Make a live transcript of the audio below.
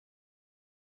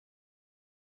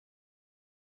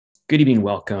Good evening,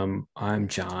 welcome. I'm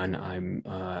John. I'm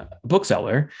a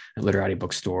bookseller at Literati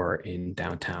bookstore in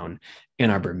downtown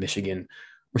Ann Arbor, Michigan.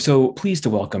 We're so pleased to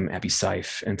welcome Abby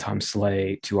Seiff and Tom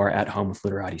Sleigh to our At Home with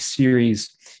Literati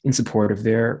series in support of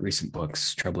their recent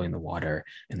books, Troubling the Water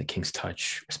and The King's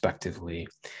Touch, respectively.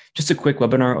 Just a quick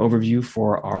webinar overview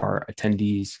for our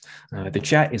attendees. The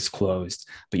chat is closed,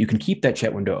 but you can keep that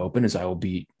chat window open as I will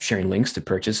be sharing links to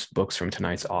purchase books from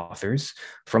tonight's authors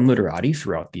from Literati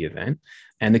throughout the event.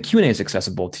 And the Q&A is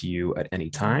accessible to you at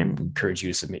any time. We encourage you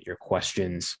to submit your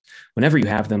questions. Whenever you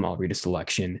have them, I'll read a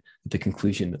selection at the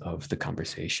conclusion of the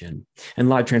conversation. And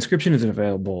live transcription is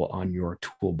available on your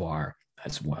toolbar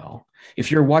as well. If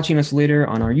you're watching us later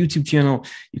on our YouTube channel,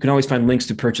 you can always find links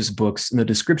to purchase books in the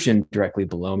description directly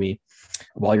below me.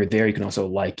 While you're there, you can also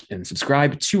like and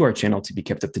subscribe to our channel to be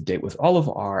kept up to date with all of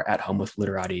our At Home with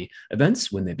Literati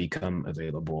events when they become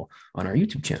available on our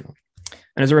YouTube channel.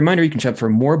 And as a reminder, you can shop for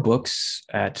more books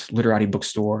at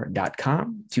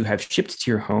literatibookstore.com to have shipped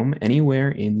to your home anywhere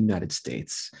in the United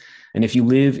States. And if you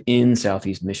live in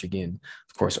Southeast Michigan,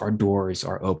 of course, our doors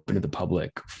are open to the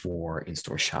public for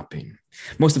in-store shopping.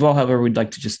 Most of all, however, we'd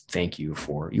like to just thank you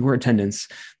for your attendance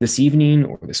this evening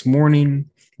or this morning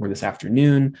or this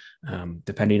afternoon,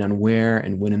 depending on where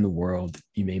and when in the world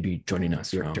you may be joining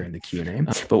us during the Q&A.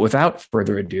 But without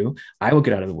further ado, I will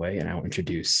get out of the way and I will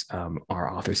introduce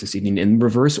our authors this evening in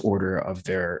reverse order of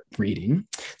their reading.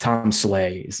 Tom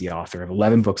Sleigh is the author of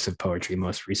 11 books of poetry,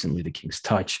 most recently The King's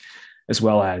Touch, as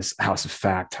well as House of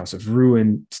Fact, House of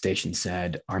Ruin, Station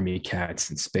Said, Army Cats,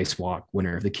 and Spacewalk,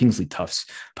 winner of the Kingsley Tufts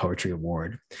Poetry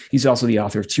Award. He's also the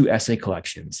author of 2 essay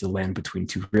collections, The Land Between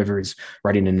Two Rivers,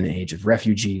 Writing in an Age of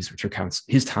Refugees, which recounts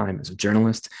his time as a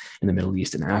journalist in the Middle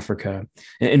East and Africa, and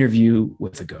An Interview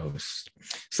with a Ghost.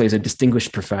 Sleigh is a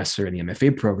distinguished professor in the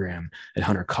MFA program at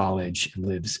Hunter College and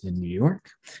lives in New York.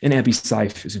 And Abby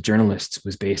Seiff is a journalist who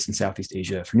was based in Southeast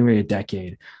Asia for nearly a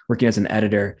decade, working as an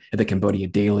editor at the Cambodia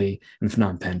Daily and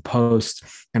Phnom Penh Post,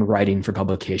 and writing for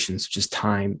publications such as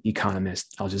Time,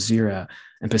 Economist, Al Jazeera,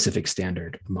 and Pacific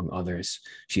Standard, among others.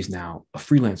 She's now a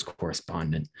freelance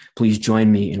correspondent. Please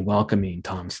join me in welcoming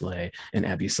Tom Sleigh and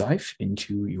Abby Seiff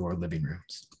into your living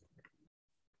rooms.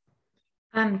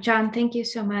 John, thank you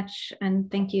so much.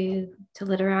 And thank you to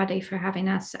Literati for having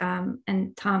us.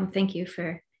 And Tom, thank you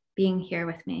for being here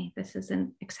with me. This is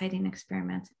an exciting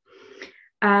experiment.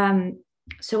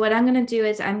 So what I'm going to do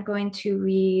is I'm going to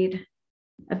read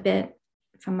a bit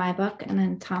from my book, and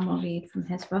then Tom will read from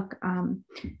his book. I'm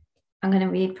going to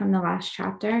read from the last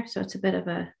chapter, so it's a bit of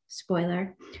a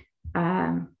spoiler.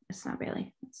 It's not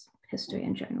really, it's history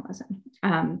and journalism.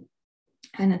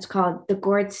 And it's called The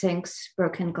Gourd Sinks,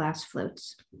 Broken Glass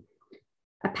Floats.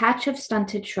 A patch of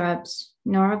stunted shrubs,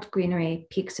 gnarled greenery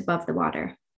peaks above the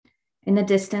water. In the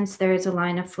distance, there is a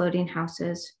line of floating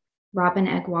houses, robin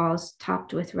egg walls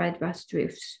topped with red rust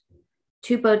roofs.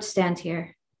 2 boats stand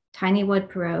here, tiny wood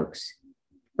pirogues,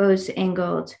 bows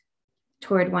angled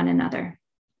toward one another.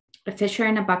 A fisher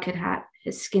in a bucket hat,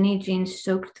 his skinny jeans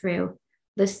soaked through,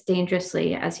 lists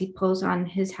dangerously as he pulls on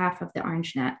his half of the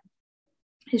orange net.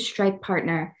 His striped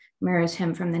partner mirrors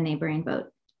him from the neighboring boat.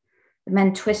 The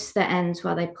men twist the ends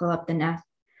while they pull up the net,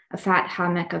 a fat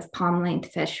hammock of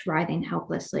palm-length fish writhing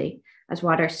helplessly as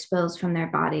water spills from their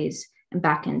bodies and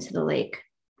back into the lake.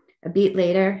 A beat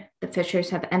later, the fishers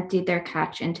have emptied their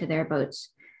catch into their boats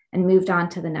and moved on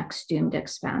to the next doomed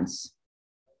expanse.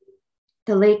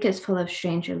 The lake is full of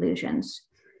strange illusions.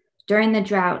 During the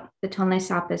drought, the Tonle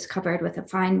Sap is covered with a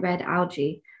fine red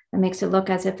algae that makes it look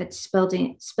as if it's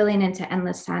spilling into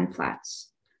endless sand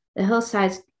flats. The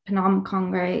hillside Phnom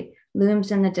Congre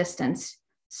looms in the distance,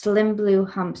 slim blue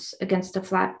humps against the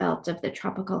flat belt of the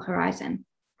tropical horizon.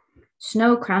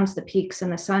 Snow crowns the peaks,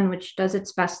 and the sun, which does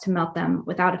its best to melt them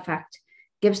without effect,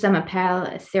 gives them a pale,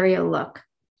 ethereal look,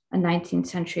 a 19th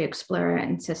century explorer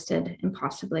insisted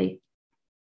impossibly.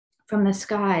 From the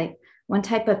sky, one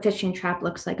type of fishing trap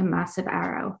looks like a massive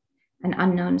arrow, an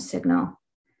unknown signal.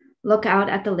 Look out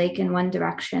at the lake in one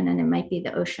direction and it might be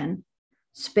the ocean.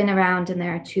 Spin around and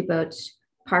there are 2 boats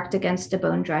parked against a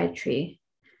bone-dried tree.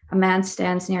 A man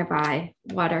stands nearby,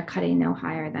 water cutting no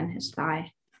higher than his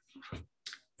thigh.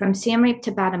 From Siem Reap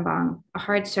to Battambang, a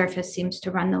hard surface seems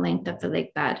to run the length of the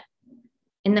lake bed.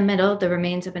 In the middle, the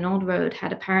remains of an old road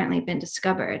had apparently been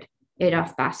discovered,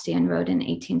 Adolf Bastian Road in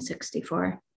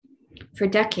 1864. For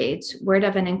decades, word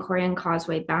of an Angkorian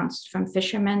causeway bounced from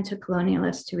fisherman to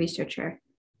colonialist to researcher.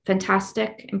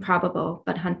 Fantastic, improbable,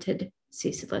 but hunted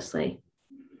ceaselessly.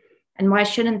 And why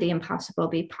shouldn't the impossible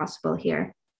be possible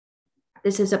here?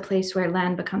 This is a place where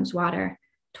land becomes water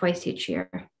twice each year.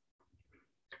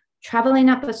 Traveling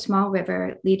up a small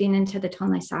river leading into the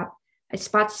Tonle Sap, I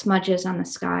spot smudges on the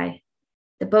sky.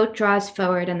 The boat draws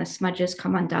forward and the smudges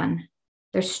come undone.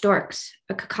 They're storks,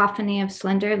 a cacophony of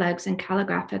slender legs and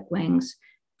calligraphic wings,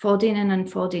 folding and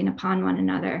unfolding upon one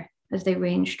another as they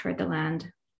range toward the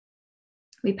land.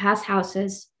 We pass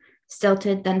houses,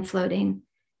 stilted, then floating,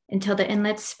 until the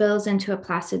inlet spills into a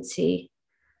placid sea.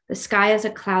 The sky is a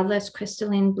cloudless,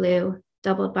 crystalline blue,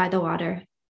 doubled by the water.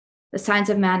 The signs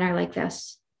of man are like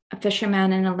this. A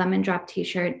fisherman in a lemon drop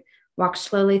t-shirt walks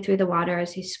slowly through the water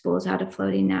as he spools out a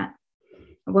floating net.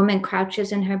 A woman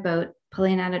crouches in her boat,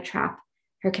 pulling at a trap,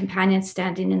 her companion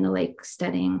standing in the lake,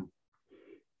 steadying.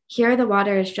 Here the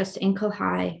water is just ankle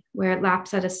high, where it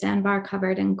laps at a sandbar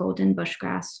covered in golden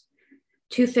bushgrass.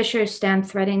 Two fishers stand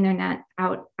threading their net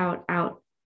out, out, out.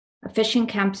 A fishing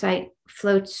campsite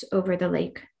floats over the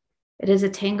lake. It is a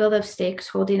tangle of stakes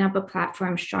holding up a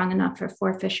platform strong enough for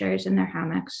 4 fishers in their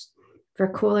hammocks,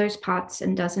 for coolers, pots,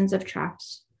 and dozens of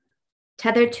traps.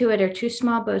 Tethered to it are 2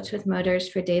 small boats with motors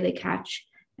for daily catch,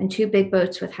 and 2 big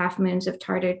boats with half moons of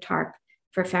tarred tarp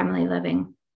for family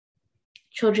living.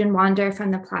 Children wander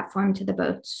from the platform to the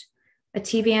boats. A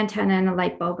TV antenna and a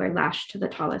light bulb are lashed to the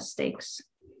tallest stakes.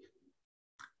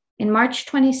 In March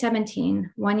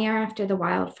 2017, 1 year after the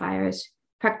wildfires,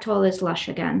 Prechtold is lush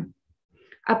again.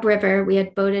 Upriver, we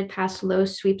had boated past low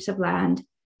sweeps of land,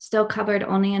 still covered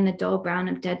only in the dull brown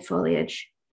of dead foliage.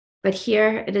 But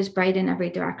here it is bright in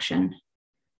every direction.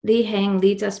 Li Hang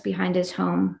leads us behind his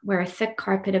home, where a thick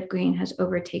carpet of green has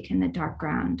overtaken the dark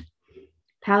ground.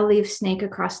 Pal leaves snake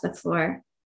across the floor,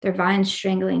 their vines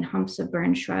strangling humps of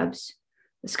burned shrubs.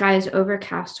 The sky is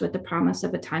overcast with the promise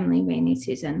of a timely rainy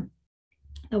season.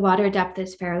 The water depth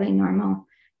is fairly normal.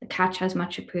 The catch has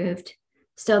much improved.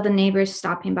 Still, the neighbors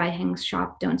stopping by Hang's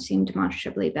shop don't seem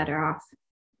demonstrably better off.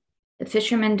 The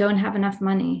fishermen don't have enough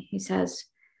money, he says.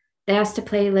 They ask to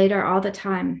play later all the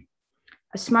time.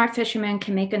 A smart fisherman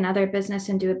can make another business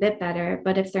and do a bit better,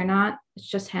 but if they're not, it's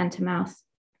just hand to mouth.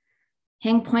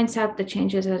 Hang points out the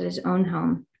changes at his own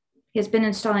home. He has been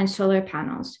installing solar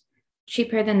panels,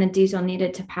 cheaper than the diesel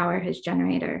needed to power his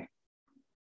generator.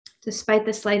 Despite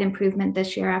the slight improvement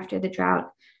this year after the drought,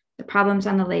 the problems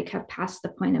on the lake have passed the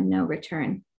point of no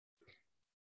return.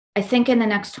 I think in the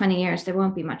next 20 years, there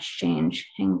won't be much change,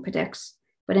 Hang predicts,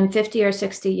 but in 50 or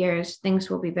 60 years, things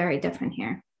will be very different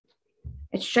here.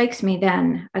 It strikes me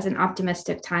then as an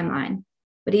optimistic timeline,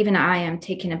 but even I am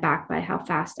taken aback by how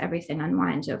fast everything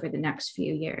unwinds over the next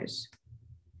few years.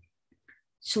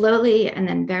 Slowly and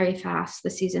then very fast, the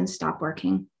seasons stop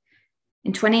working.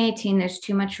 In 2018, there's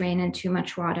too much rain and too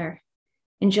much water.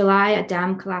 In July, a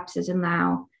dam collapses in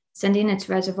Laos, sending its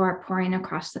reservoir pouring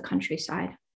across the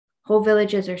countryside. Whole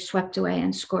villages are swept away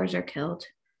and scores are killed.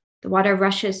 The water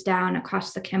rushes down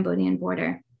across the Cambodian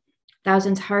border.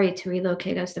 Thousands hurry to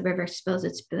relocate as the river spills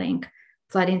its bank,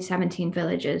 flooding 17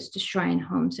 villages, destroying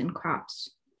homes and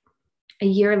crops. A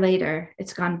year later,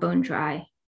 it's gone bone dry.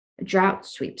 A drought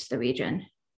sweeps the region.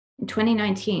 In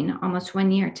 2019, almost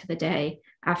 1 year to the day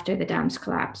after the dam's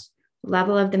collapse, the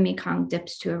level of the Mekong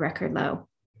dips to a record low.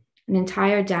 An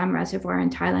entire dam reservoir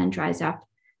in Thailand dries up,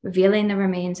 revealing the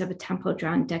remains of a temple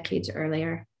drowned decades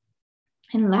earlier.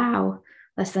 In Laos,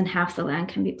 less than half the land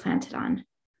can be planted on.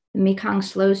 The Mekong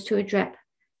slows to a drip,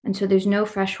 and so there's no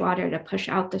fresh water to push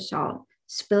out the salt,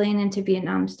 spilling into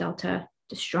Vietnam's delta,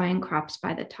 destroying crops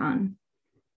by the ton.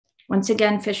 Once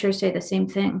again, fishers say the same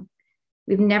thing.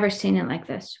 We've never seen it like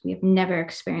this. We have never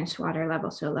experienced water level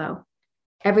so low.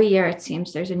 Every year, it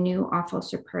seems there's a new awful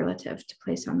superlative to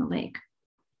place on the lake.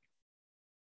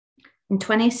 In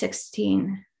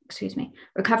 2016,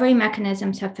 recovery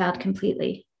mechanisms have failed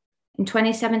completely. In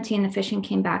 2017, the fishing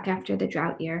came back after the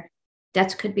drought year.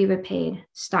 Debts could be repaid,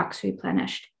 stocks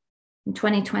replenished. In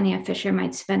 2020, a fisher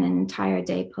might spend an entire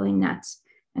day pulling nets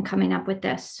and coming up with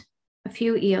this: a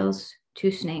few eels,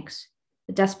 2 snakes.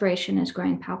 The desperation is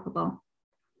growing palpable.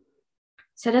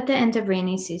 Set at the end of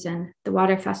rainy season, the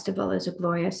water festival is a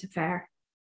glorious affair.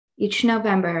 Each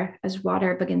November, as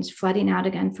water begins flooding out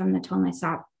again from the Tonle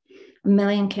Sap, 1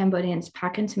 million Cambodians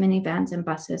pack into minivans and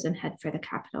buses and head for the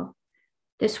capital.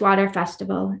 This water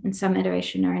festival, in some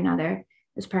iteration or another,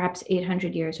 is perhaps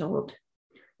 800 years old.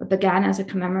 What began as a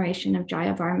commemoration of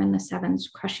Jayavarman VII's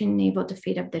crushing naval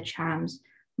defeat of the Chams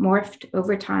morphed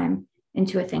over time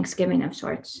into a Thanksgiving of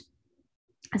sorts,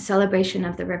 a celebration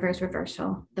of the river's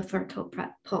reversal, the fertile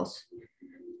pulse.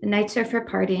 The nights are for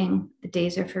partying, the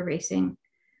days are for racing.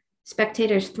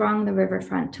 Spectators throng the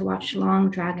riverfront to watch long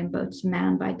dragon boats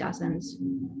manned by dozens.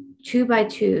 2 by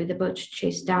 2, the boats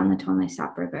chase down the Tonle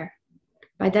Sap River.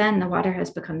 By then, the water has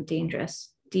become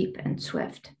dangerous, deep and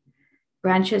swift.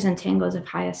 Branches and tangles of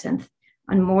hyacinth,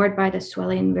 unmoored by the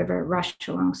swelling river, rush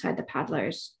alongside the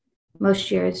paddlers.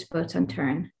 Most years, boats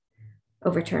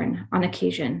overturn. On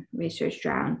occasion, racers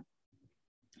drown.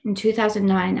 In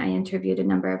 2009, I interviewed a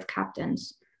number of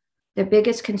captains. Their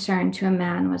biggest concern to a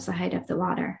man was the height of the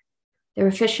water. They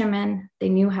were fishermen. They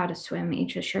knew how to swim,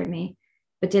 each assured me.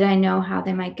 But did I know how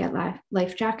they might get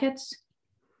life jackets?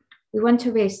 We went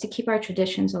to race to keep our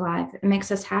traditions alive. It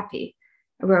makes us happy,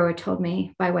 a rower told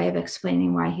me by way of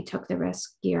explaining why he took the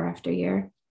risk year after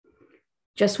year.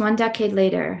 Just 1 decade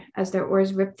later, as their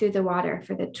oars rip through the water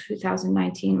for the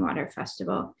 2019 Water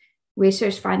Festival,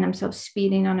 racers find themselves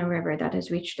speeding on a river that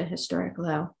has reached a historic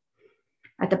low.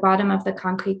 At the bottom of the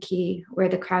concrete quay, where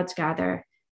the crowds gather,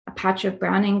 a patch of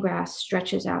browning grass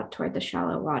stretches out toward the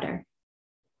shallow water.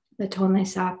 The tonle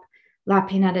sap,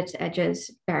 lapping at its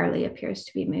edges, barely appears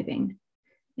to be moving.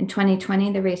 In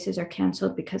 2020, the races are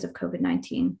canceled because of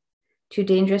COVID-19. Too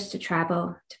dangerous to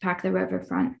travel, to pack the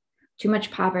riverfront, too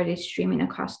much poverty streaming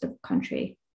across the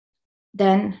country.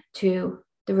 Then, too,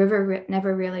 the river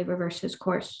never really reverses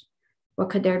course. What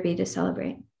could there be to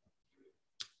celebrate?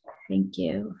 Thank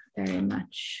you very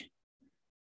much.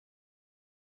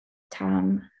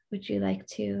 Tom, would you like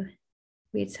to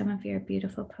read some of your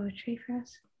beautiful poetry for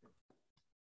us?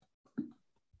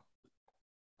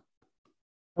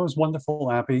 That was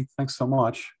wonderful, Abby. Thanks so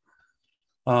much.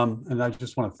 And I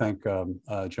just want to thank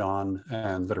John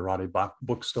and Literati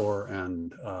Bookstore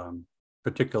and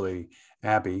particularly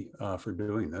Abby for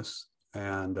doing this,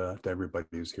 and to everybody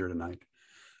who's here tonight.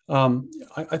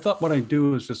 I thought what I'd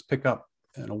do is just pick up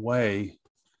in a way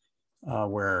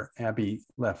where Abby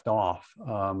left off,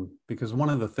 because one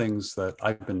of the things that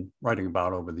I've been writing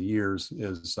about over the years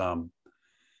is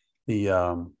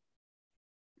the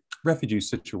refugee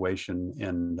situation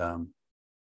in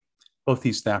both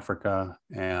East Africa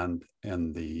and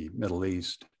in the Middle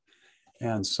East.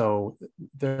 And so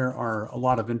there are a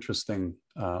lot of interesting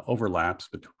overlaps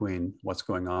between what's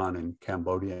going on in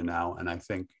Cambodia now, and I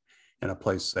think in a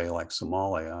place, say, like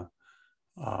Somalia,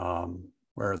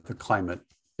 where the climate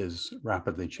is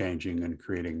rapidly changing and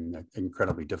creating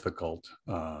incredibly difficult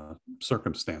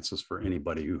circumstances for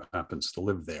anybody who happens to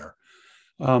live there.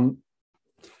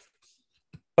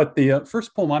 But the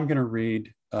first poem I'm going to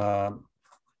read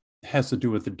has to do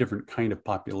with a different kind of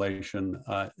population.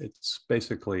 It's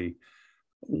basically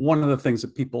one of the things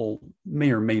that people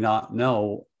may or may not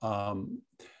know.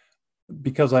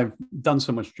 Because I've done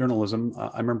so much journalism,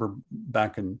 I remember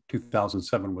back in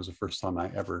 2007 was the first time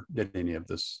I ever did any of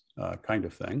this kind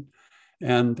of thing.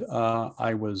 And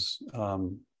I was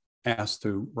asked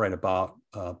to write about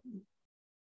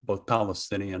both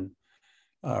Palestinian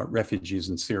refugees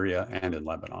in Syria and in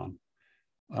Lebanon.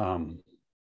 And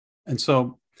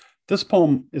so this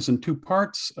poem is in two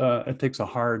parts. It takes a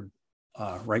hard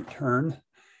right turn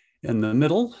in the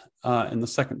middle, in the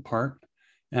second part.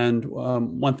 And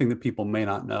one thing that people may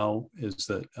not know is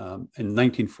that in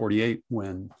 1948,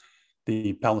 when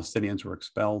the Palestinians were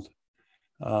expelled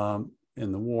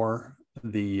in the war,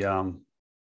 many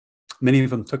of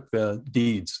them took the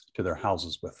deeds to their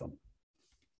houses with them.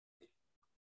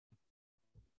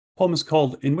 The poem is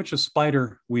called "In Which a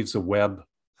Spider Weaves a Web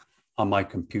on My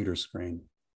Computer Screen."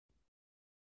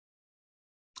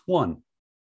 1.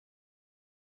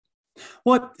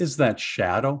 What is that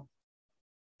shadow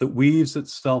that weaves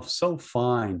itself so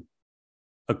fine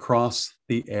across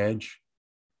the edge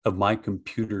of my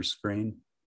computer screen?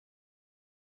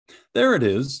 There it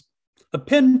is, a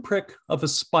pinprick of a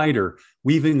spider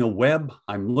weaving a web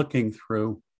I'm looking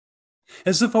through,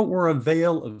 as if it were a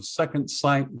veil of second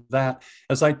sight that,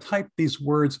 as I type these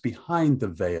words behind the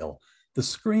veil, the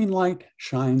screen light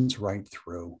shines right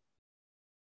through.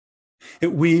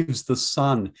 It weaves the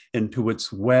sun into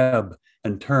its web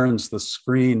and turns the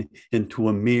screen into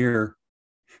a mirror,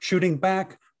 shooting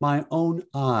back my own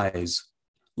eyes,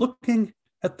 looking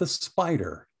at the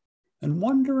spider and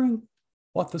wondering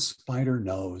what the spider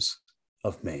knows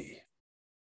of me.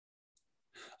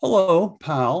 Hello,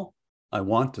 pal, I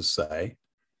want to say,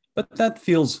 but that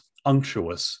feels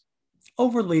unctuous,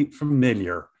 overly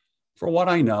familiar for what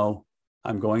I know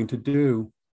I'm going to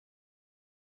do.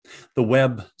 The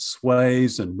web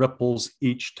sways and ripples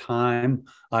each time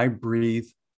I breathe,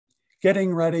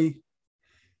 getting ready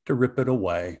to rip it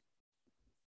away.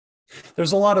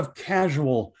 There's a lot of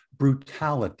casual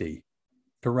brutality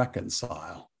to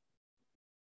reconcile.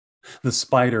 The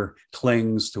spider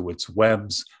clings to its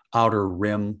web's outer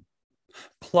rim,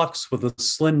 plucks with a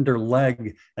slender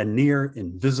leg a near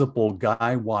invisible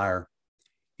guy wire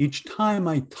each time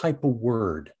I type a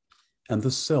word, and the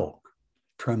silk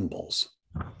trembles.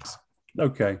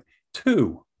 Okay,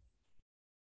 2.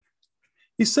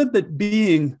 He said that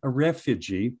being a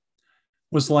refugee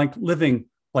was like living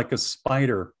like a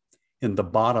spider in the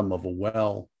bottom of a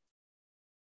well.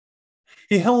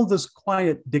 He held this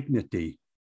quiet dignity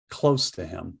close to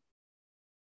him.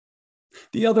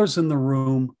 The others in the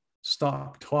room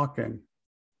stopped talking.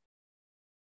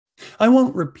 I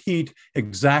won't repeat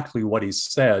exactly what he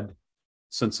said,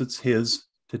 since it's his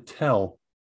to tell.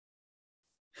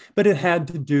 But it had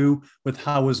to do with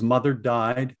how his mother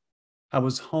died, how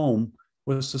his home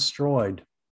was destroyed.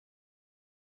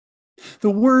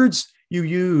 The words you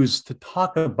use to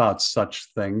talk about such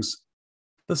things,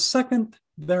 the second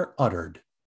they're uttered,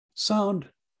 sound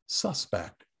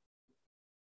suspect.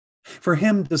 For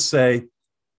him to say,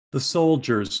 the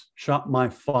soldiers shot my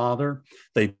father,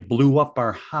 they blew up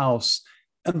our house,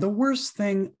 and the worst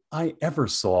thing I ever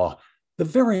saw, the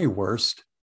very worst,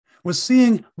 was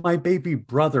seeing my baby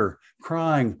brother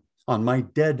crying on my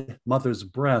dead mother's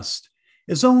breast,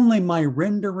 is only my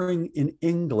rendering in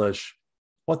English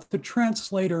what the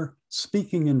translator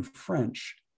speaking in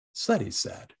French said he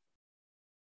said.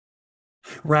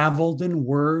 Raveled in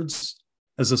words,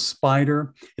 as a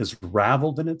spider is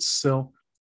raveled in its silk,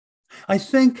 I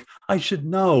think I should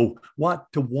know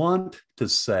what to want to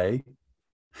say,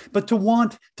 but to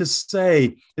want to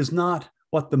say is not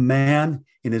what the man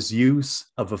in his use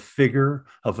of a figure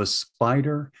of a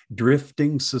spider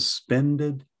drifting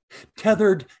suspended,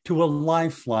 tethered to a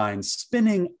lifeline,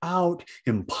 spinning out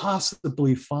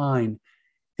impossibly fine,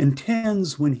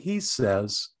 intends when he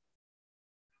says,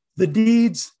 the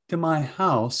deeds to my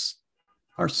house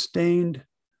are stained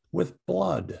with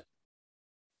blood,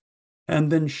 and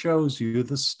then shows you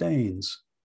the stains,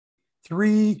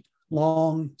 3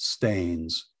 long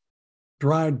stains,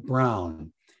 dried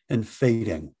brown and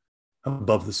fading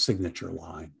above the signature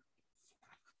line.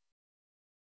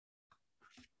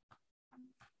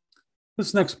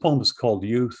 This next poem is called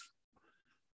Youth.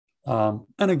 And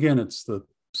again, it's the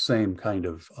same kind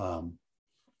of,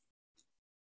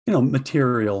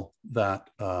 material that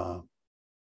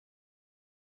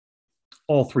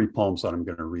all 3 poems that I'm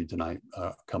going to read tonight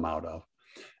come out of.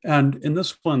 And in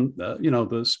this one,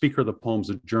 the speaker of the poem is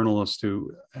a journalist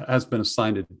who has been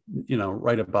assigned to,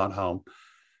 write about how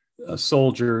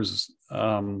soldiers,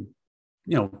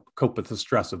 cope with the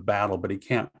stress of battle, but he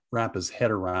can't wrap his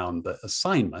head around the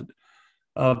assignment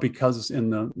because in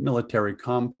the military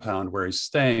compound where he's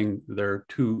staying, there are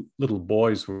 2 little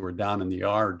boys who are down in the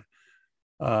yard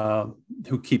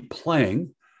who keep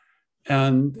playing.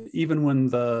 And even when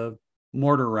the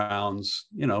mortar rounds,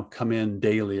 come in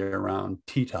daily around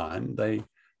tea time, they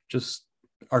just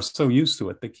are so used to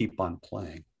it, they keep on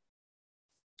playing.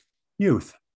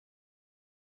 Youth.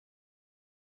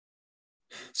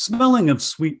 Smelling of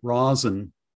sweet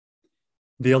rosin,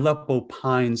 the Aleppo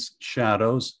pines'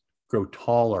 shadows grow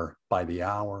taller by the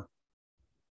hour.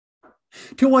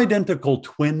 2 identical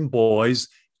twin boys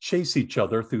chase each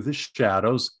other through the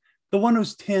shadows, the one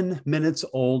who's 10 minutes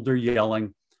older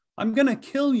yelling, I'm gonna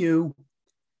kill you,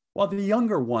 while the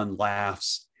younger one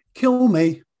laughs, kill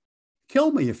me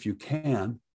if you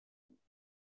can.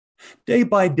 Day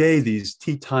by day, these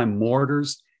tea time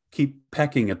mortars keep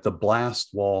pecking at the blast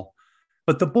wall,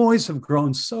 but the boys have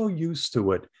grown so used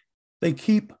to it, they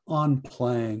keep on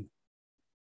playing.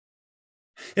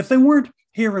 If they weren't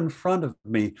here in front of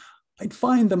me, I'd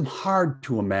find them hard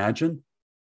to imagine,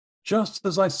 just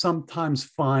as I sometimes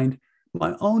find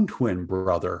my own twin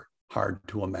brother hard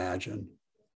to imagine.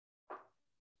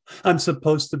 I'm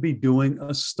supposed to be doing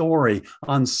a story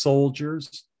on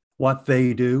soldiers, what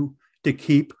they do to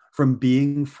keep from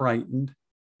being frightened.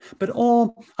 But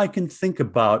all I can think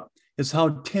about is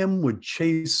how Tim would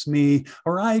chase me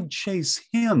or I'd chase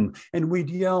him and we'd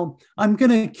yell, I'm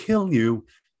gonna kill you,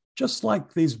 just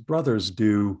like these brothers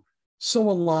do, so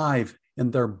alive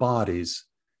in their bodies,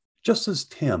 just as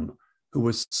Tim, who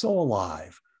was so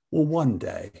alive, will one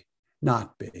day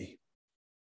not be.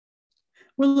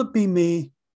 Will it be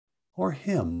me or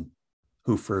him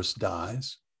who first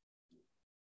dies?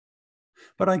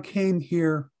 But I came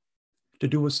here to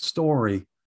do a story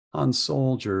on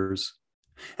soldiers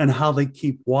and how they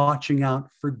keep watching out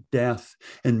for death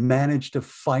and manage to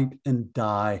fight and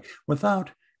die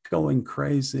without going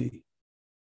crazy.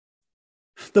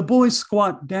 The boys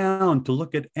squat down to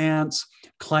look at ants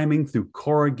climbing through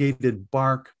corrugated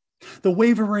bark, the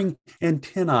wavering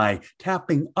antennae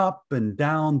tapping up and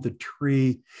down the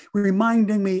tree,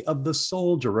 reminding me of the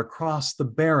soldier across the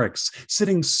barracks,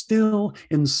 sitting still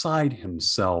inside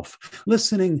himself,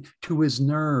 listening to his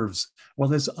nerves while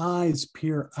his eyes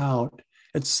peer out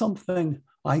at something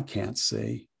I can't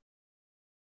see.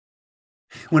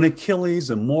 When Achilles'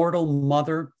 immortal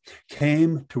mother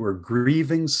came to her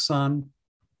grieving son,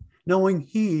 knowing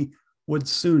he would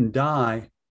soon die,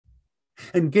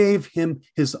 and gave him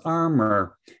his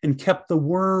armor and kept the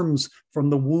worms from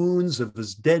the wounds of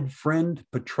his dead friend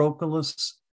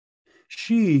Patroclus,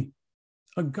 she,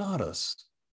 a goddess,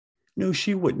 knew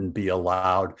she wouldn't be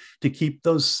allowed to keep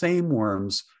those same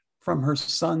worms from her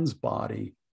son's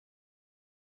body.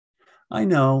 I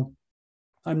know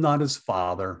I'm not his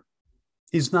father.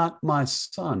 He's not my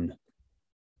son,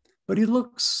 but he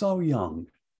looks so young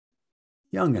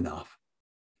enough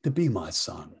to be my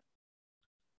son.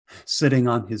 Sitting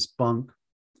on his bunk,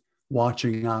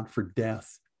 watching out for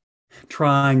death,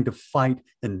 trying to fight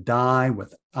and die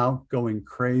without going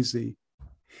crazy.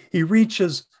 He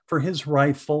reaches for his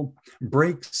rifle,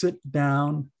 breaks it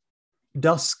down,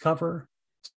 dust cover,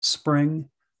 spring,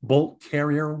 bolt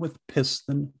carrier with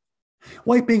piston,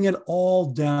 wiping it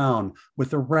all down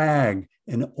with a rag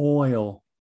and oil,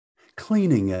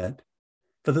 cleaning it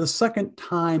for the second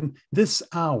time this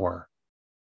hour,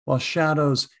 while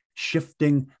shadows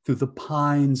shifting through the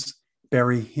pines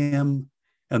bury him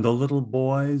and the little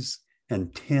boys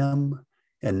and Tim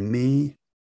and me,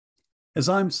 as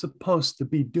I'm supposed to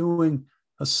be doing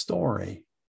a story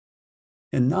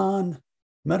in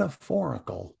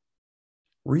non-metaphorical,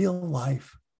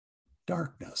 real-life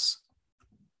darkness.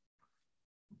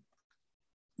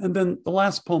 And then the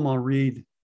last poem I'll read,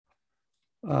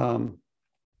 I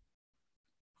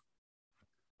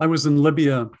was in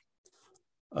Libya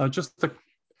just a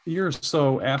year or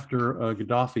so after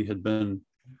Gaddafi had been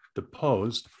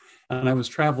deposed, and I was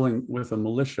traveling with a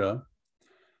militia.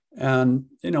 And,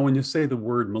 you know, when you say the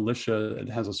word militia, it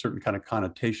has a certain kind of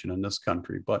connotation in this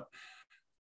country. But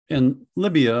in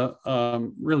Libya,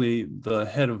 really, the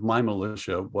head of my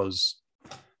militia was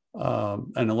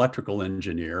an electrical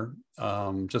engineer,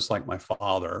 just like my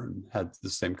father, and had the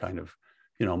same kind of,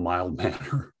 you know, mild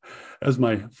manner as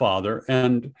my father.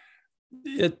 And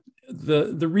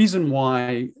the reason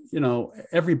why, you know,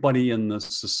 everybody in the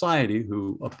society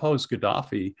who opposed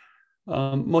Gaddafi,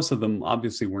 most of them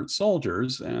obviously weren't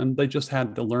soldiers, and they just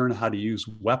had to learn how to use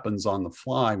weapons on the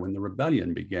fly when the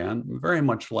rebellion began, very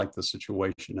much like the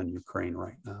situation in Ukraine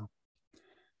right now.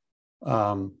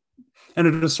 And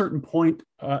at a certain point,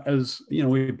 as you know,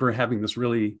 we were having this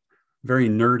really very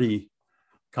nerdy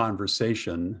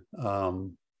conversation.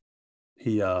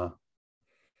 He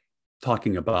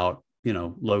talking about, you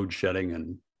know, load shedding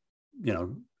and, you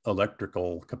know,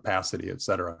 electrical capacity, et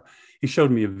cetera. He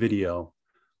showed me a video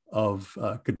of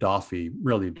Gaddafi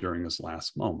really during his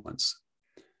last moments.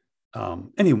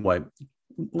 Anyway,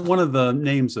 one of the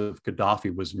names of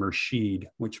Gaddafi was Murshid,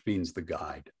 which means the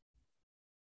guide.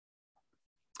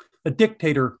 A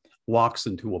dictator walks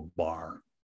into a bar.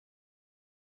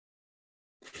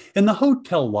 In the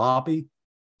hotel lobby,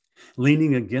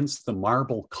 leaning against the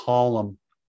marble column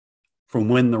from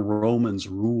when the Romans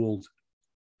ruled,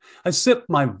 I sip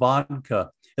my vodka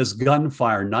as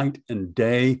gunfire night and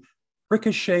day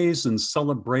ricochets in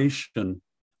celebration,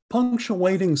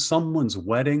 punctuating someone's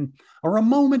wedding, or a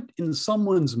moment in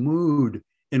someone's mood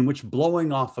in which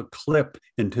blowing off a clip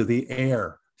into the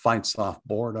air fights off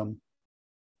boredom.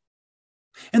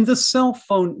 And the cell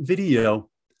phone video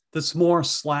that's more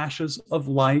slashes of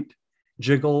light,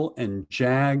 jiggle and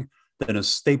jag than a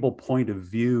stable point of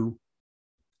view.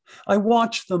 I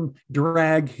watch them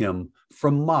drag him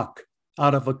from muck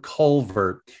out of a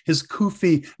culvert, his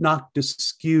kufi knocked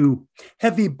askew,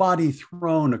 heavy body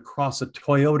thrown across a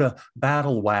Toyota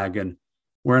battle wagon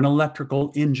where an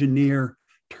electrical engineer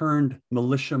turned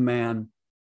militiaman.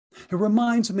 It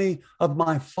reminds me of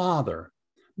my father,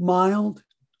 mild,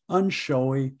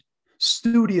 unshowy,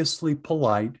 studiously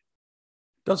polite,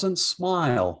 doesn't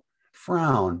smile,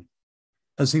 frown,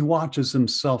 as he watches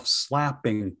himself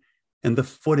slapping in the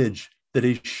footage that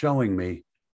he's showing me.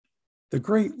 The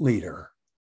great leader,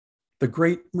 the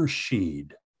great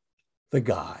Murshid, the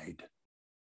guide.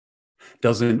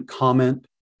 Doesn't comment,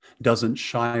 doesn't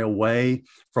shy away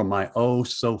from my oh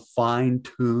so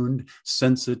fine-tuned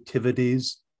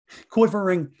sensitivities,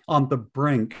 quivering on the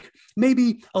brink,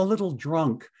 maybe a little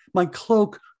drunk, my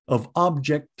cloak of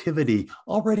objectivity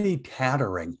already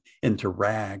tattering into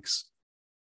rags.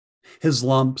 His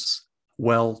lumps,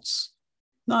 welts,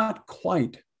 not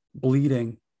quite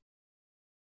bleeding.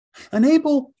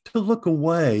 Unable to look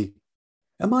away,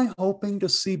 am I hoping to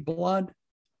see blood?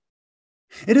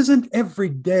 It isn't every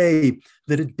day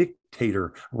that a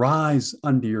dictator rises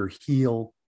under your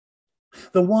heel,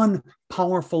 the one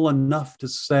powerful enough to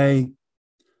say,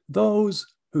 those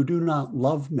who do not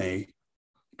love me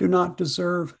do not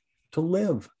deserve to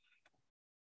live.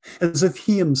 as if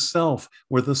he himself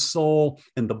were the soul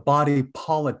and the body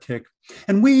politic,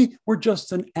 and we were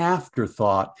just an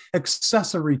afterthought,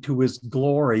 accessory to his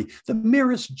glory, the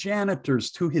merest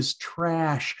janitors to his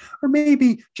trash, or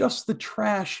maybe just the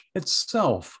trash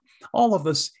itself, all of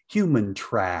us human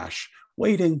trash,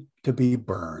 waiting to be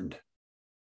burned.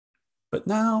 But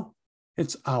now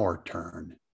it's our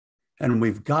turn, and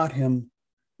we've got him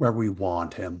where we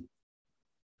want him.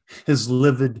 His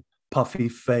livid, puffy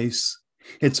face,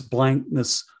 its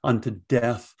blankness unto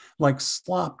death, like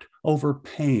slopped over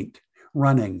paint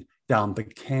running down the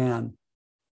can.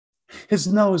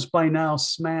 His nose by now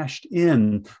smashed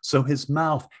in, so his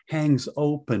mouth hangs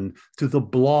open to the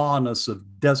blawness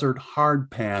of desert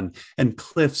hardpan and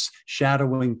cliffs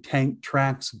shadowing tank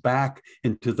tracks back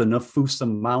into the Nafusa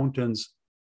Mountains.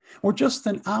 Or just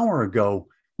an hour ago,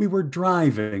 we were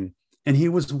driving and he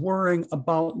was worrying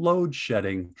about load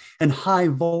shedding and high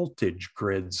voltage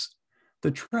grids,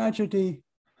 the tragedy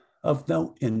of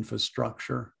no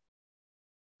infrastructure.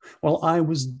 While I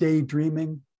was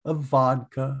daydreaming of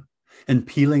vodka and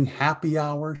peeling happy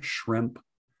hour shrimp,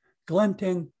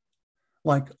 glinting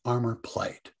like armor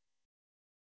plate.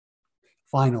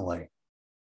 Finally,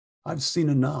 I've seen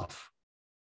enough.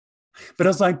 But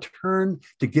as I turn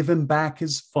to give him back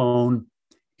his phone,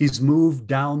 he's moved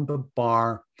down the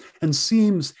bar and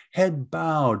seems head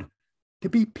bowed to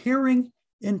be peering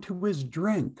into his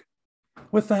drink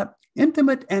with that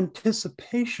intimate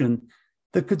anticipation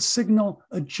that could signal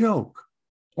a joke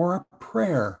or a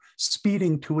prayer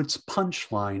speeding to its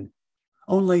punchline.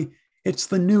 Only it's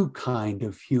the new kind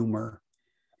of humor,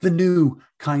 the new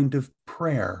kind of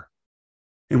prayer,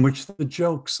 in which the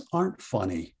jokes aren't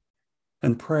funny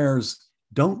and prayers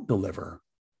don't deliver.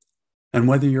 And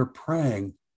whether you're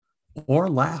praying or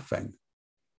laughing,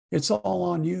 it's all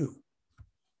on you.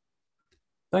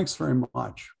 Thanks very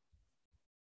much.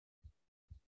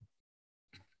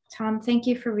 Tom, thank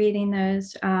you for reading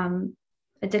those.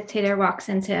 A Dictator Walks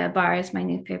into a Bar is my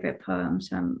new favorite poem,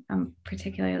 so I'm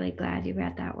particularly glad you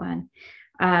read that one.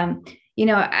 I'm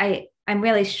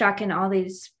really struck in all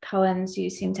these poems, you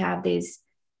seem to have these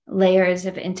layers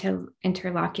of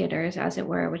interlocutors, as it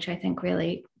were, which I think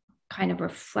really kind of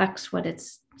reflects what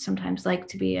it's sometimes like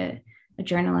to be a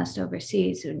journalist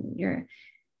overseas. And you're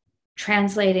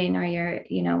translating or you're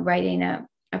writing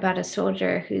about a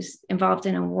soldier who's involved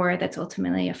in a war that's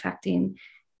ultimately affecting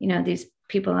these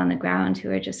people on the ground who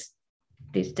are just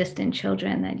these distant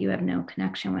children that you have no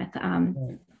connection with.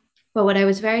 But what I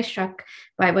was very struck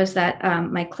by was that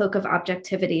my cloak of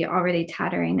objectivity already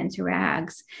tattering into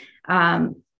rags.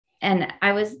 And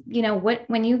I was,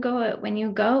 when you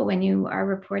are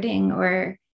reporting,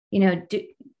 or,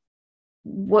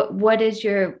 what is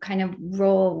your kind of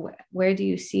role? Where do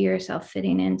you see yourself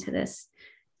fitting into this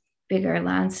bigger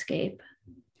landscape?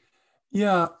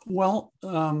 Yeah, well,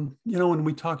 when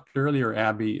we talked earlier,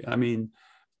 Abby, I mean,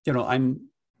 I'm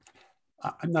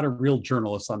not a real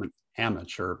journalist. I'm an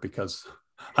amateur because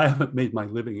I haven't made my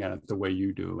living at it the way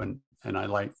you do. And I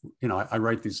like, I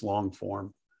write these long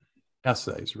form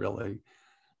essays really.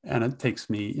 And it takes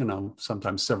me,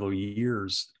 sometimes several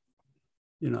years,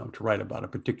 to write about a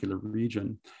particular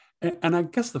region. And I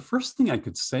guess the first thing I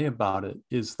could say about it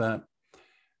is that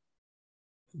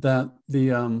the,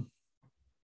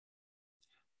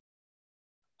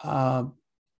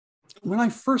 when I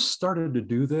first started to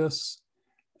do this,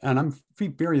 and I'm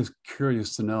very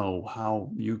curious to know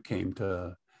how you came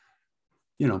to,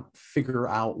 figure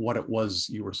out what it was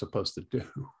you were supposed to do.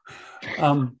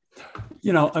 I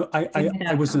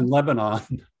was in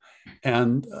Lebanon,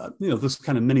 and this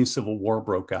kind of mini civil war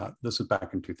broke out. This was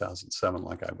back in 2007,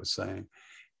 like I was saying,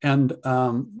 and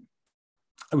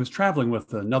I was traveling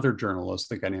with another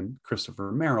journalist, a guy named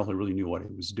Christopher Merrill, who really knew what he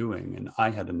was doing. And I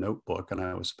had a notebook and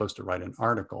I was supposed to write an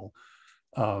article.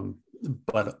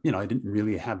 But, I didn't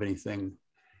really have anything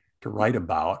to write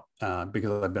about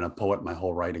because I've been a poet my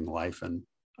whole writing life. And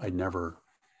I'd never,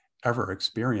 ever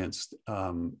experienced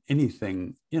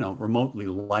anything, remotely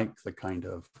like the kind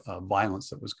of violence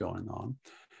that was going on.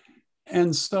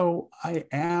 And so I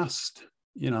asked,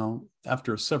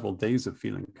 after several days of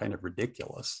feeling kind of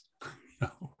ridiculous,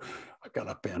 I got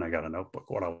a pen, I got a notebook,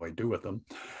 what do I do with them?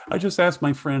 I just asked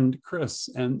my friend Chris,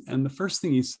 and the first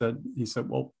thing he said,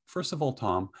 well, first of all,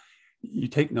 Tom, you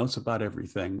take notes about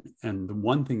everything. And the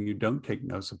one thing you don't take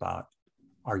notes about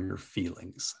are your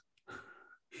feelings.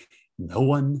 No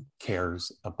one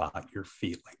cares about your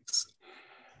feelings.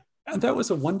 And that was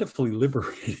a wonderfully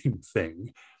liberating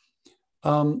thing.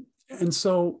 And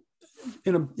so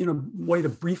in a way to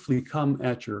briefly come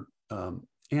at your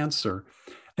answer,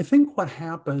 I think what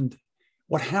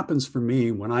happens for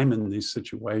me when I'm in these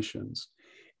situations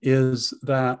is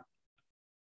that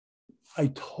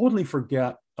I totally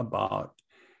forget about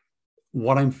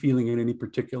what I'm feeling at any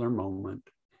particular moment.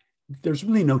 There's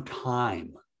really no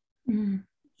time. Mm.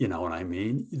 You know what I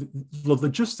mean? The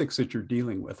logistics that you're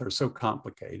dealing with are so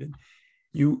complicated.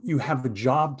 You have a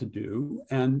job to do,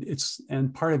 and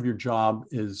part of your job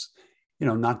is,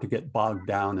 not to get bogged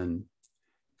down in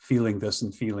feeling this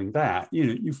and feeling that.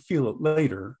 You feel it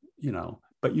later,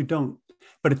 but you don't.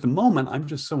 But at the moment, I'm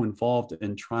just so involved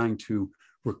in trying to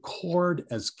record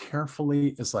as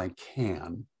carefully as I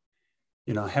can,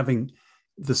 having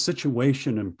the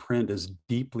situation imprint as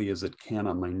deeply as it can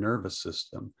on my nervous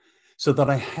system, so that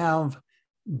I have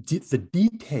the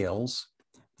details,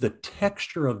 the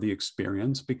texture of the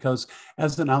experience, because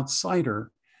as an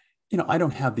outsider, I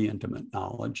don't have the intimate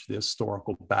knowledge, the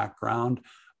historical background.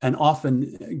 And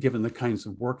often, given the kinds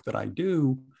of work that I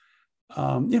do,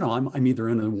 I'm either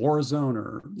in a war zone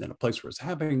or in a place where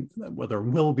there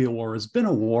will be a war, has been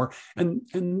a war,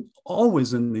 and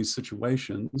always in these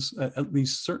situations, at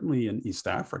least certainly in East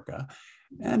Africa,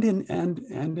 and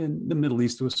in the Middle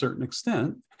East to a certain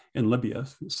extent, in Libya,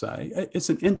 say, it's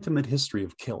an intimate history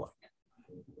of killing,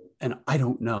 and I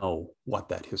don't know what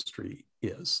that history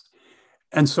is,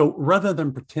 and so rather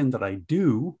than pretend that I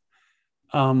do,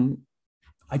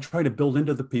 I try to build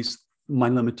into the piece my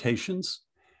limitations.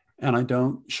 And I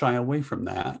don't shy away from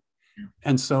that.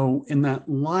 And so in that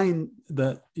line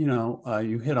that,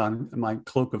 you hit on, my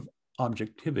cloak of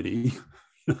objectivity,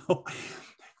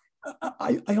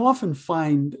 I often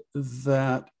find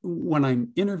that when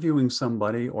I'm interviewing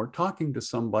somebody or talking to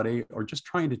somebody or just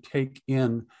trying to take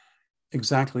in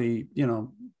exactly,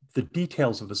 the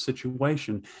details of a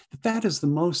situation, that is the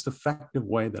most effective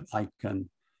way that I can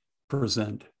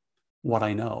present what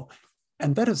I know.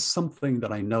 And that is something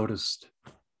that I noticed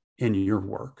in your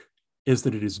work, is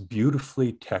that it is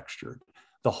beautifully textured.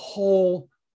 The whole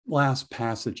last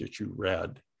passage that you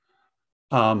read,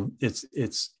 it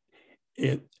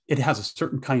has a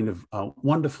certain kind of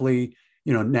wonderfully,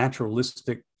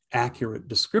 naturalistic, accurate,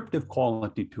 descriptive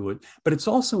quality to it, but it's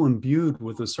also imbued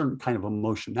with a certain kind of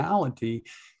emotionality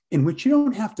in which you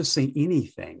don't have to say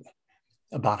anything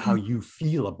about how you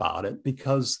feel about it,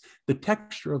 because the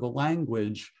texture of the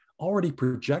language already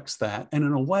projects that, and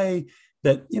in a way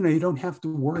that, you don't have to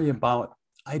worry about,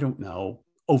 I don't know,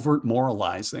 overt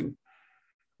moralizing,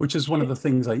 which is one of the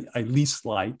things I least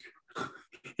like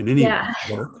in any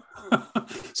work.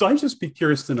 So I'd just be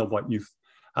curious to know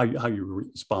how you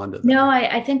respond to that. No,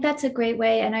 I think that's a great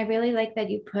way. And I really like that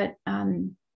you put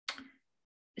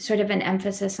sort of an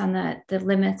emphasis on the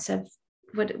limits of,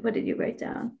 what did you write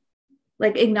down?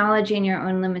 Like acknowledging your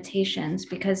own limitations,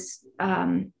 because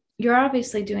you're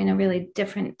obviously doing a really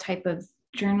different type of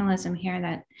journalism here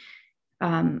that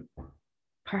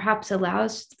perhaps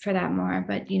allows for that more.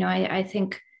 But, I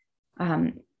think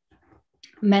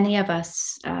many of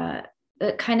us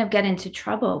kind of get into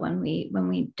trouble when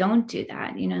we don't do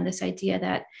that. This idea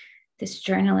that this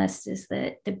journalist is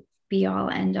the be all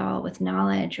end all with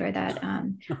knowledge, or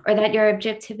that your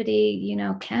objectivity,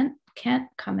 can't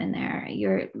come in there.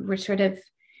 We're sort of,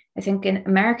 I think in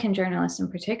American journalists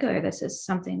in particular, this is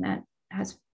something that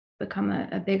has become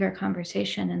a bigger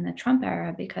conversation in the Trump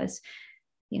era, because,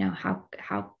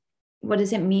 what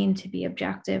does it mean to be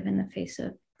objective in the face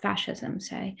of fascism,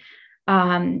 say?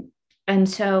 And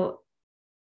so,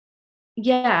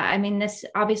 I mean, this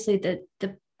obviously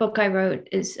the book I wrote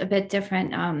is a bit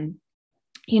different.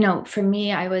 For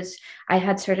me, I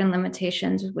had certain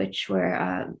limitations, which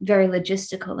were very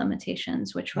logistical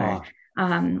limitations, which were,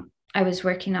 I was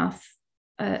working off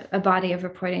a body of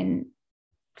reporting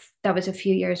that was a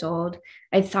few years old.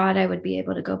 I thought I would be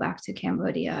able to go back to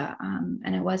Cambodia,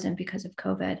 and I wasn't because of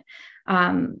COVID.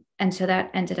 And so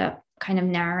that ended up kind of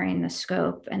narrowing the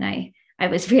scope. And I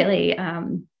was really,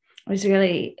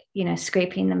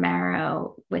 scraping the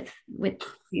marrow with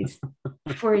these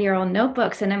 4-year-old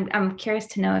notebooks. And I'm curious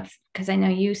to know because I know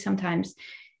you sometimes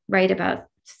write about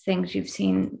things you've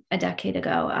seen a decade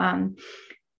ago.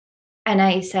 And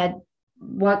I said,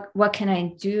 what can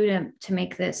I do to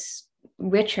make this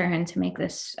richer and to make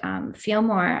this feel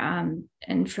more?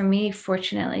 And for me,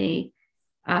 fortunately,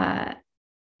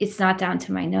 it's not down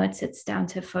to my notes, it's down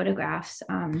to photographs.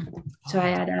 So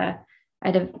I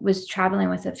was traveling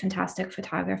with a fantastic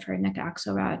photographer, Nick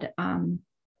Axelrod.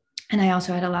 And I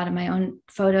also had a lot of my own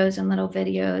photos and little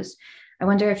videos. I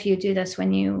wonder if you do this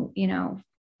when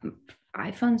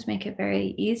iPhones make it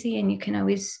very easy, and you can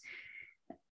always,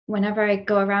 whenever I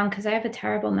go around, because I have a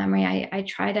terrible memory, I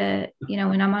try to,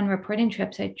 when I'm on reporting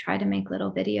trips, I try to make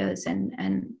little videos,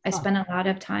 and I spend a lot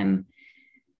of time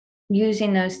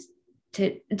using those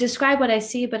to describe what I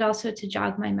see, but also to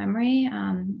jog my memory.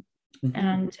 Mhm.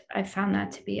 And I found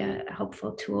that to be a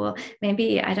helpful tool.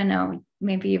 Maybe, I don't know,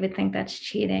 maybe you would think that's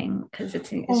cheating because it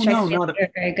Oh, strikes no, me as not. you're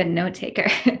a very good note taker.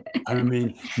 I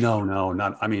mean, no,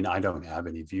 not. I mean, I don't have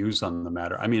any views on the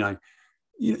matter. I mean,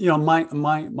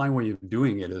 my way of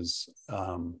doing it is,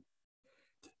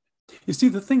 you see,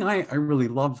 the thing I really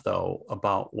love though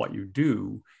about what you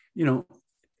do, you know,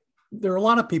 there are a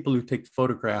lot of people who take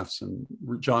photographs and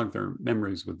jog their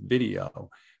memories with video,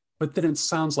 but then it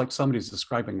sounds like somebody's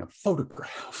describing a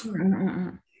photograph.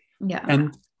 Yeah.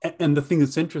 And the thing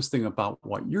that's interesting about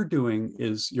what you're doing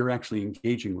is you're actually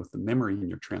engaging with the memory and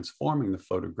you're transforming the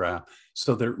photograph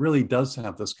so that it really does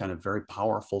have this kind of very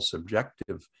powerful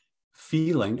subjective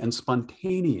feeling and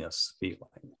spontaneous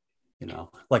feeling. You know,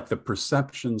 like the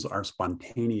perceptions are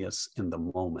spontaneous in the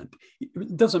moment.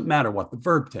 It doesn't matter what the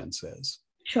verb tense is.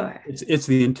 Sure. It's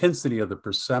the intensity of the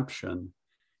perception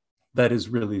that is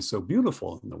really so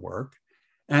beautiful in the work.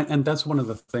 And that's one of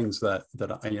the things that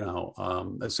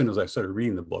I, as soon as I started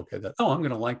reading the book, I thought, oh, I'm going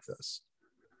to like this.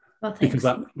 Well, thanks.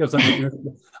 Because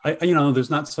there's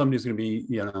not somebody who's going to be,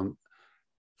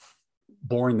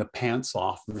 boring the pants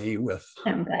off me with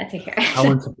I'm glad to hear how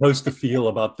I'm supposed to feel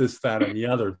about this, that, and the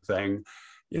other thing.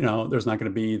 There's not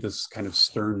going to be this kind of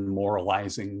stern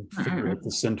moralizing figure at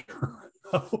the center.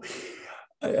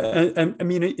 And I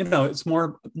mean, it's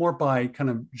more by kind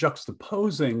of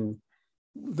juxtaposing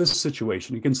this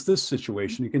situation against this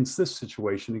situation, against this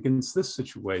situation, against this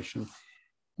situation,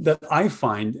 that I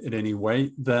find at any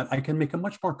way that I can make a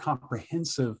much more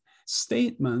comprehensive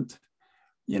statement,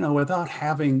 without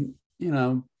having,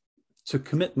 to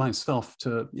commit myself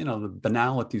to, the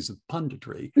banalities of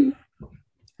punditry.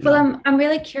 Well, I'm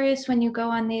really curious when you go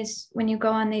on these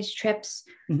trips.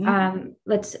 Mm-hmm.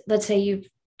 Let's say you've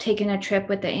taken a trip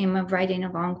with the aim of writing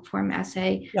a long form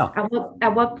essay. Yeah.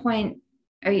 At what point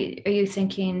are you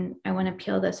thinking, I want to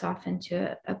peel this off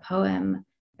into a poem?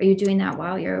 Are you doing that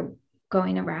while you're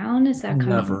going around? Is that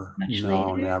coming much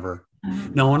later? Never.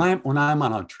 No, when I'm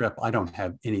on a trip, I don't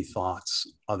have any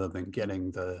thoughts other than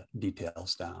getting the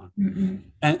details down. Mm-hmm.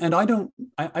 And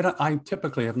I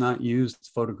typically have not used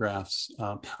photographs.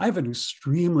 I have an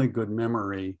extremely good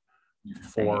memory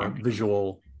for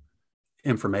visual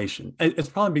information. It's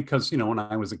probably because, when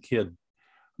I was a kid,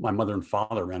 my mother and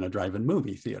father ran a drive-in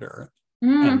movie theater.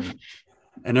 And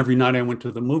every night I went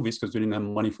to the movies because we didn't have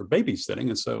money for babysitting.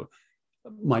 And so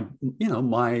my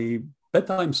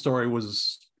bedtime story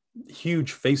was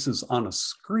huge faces on a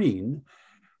screen.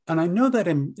 And I know that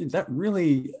that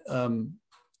really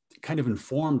kind of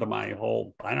informed my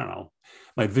whole,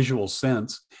 my visual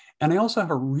sense. And I also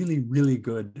have a really, really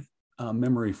good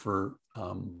memory for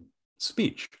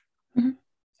speech,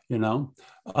 and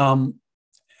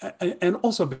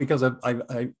also because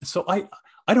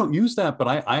I don't use that, but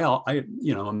I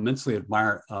immensely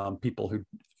admire people who,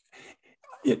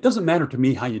 it doesn't matter to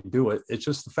me how you do it. It's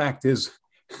just the fact is,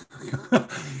 I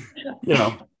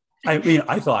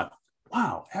thought,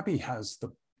 wow, Abby has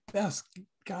the best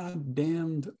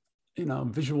goddamned,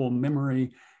 visual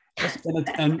memory.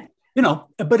 And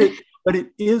but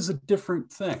it is a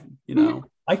different thing,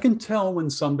 I can tell when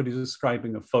somebody's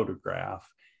describing a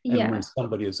photograph and when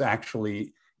somebody is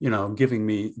actually, giving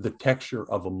me the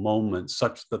texture of a moment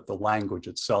such that the language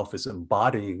itself is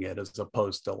embodying it as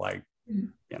opposed to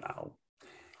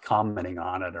commenting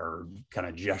on it or kind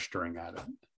of gesturing at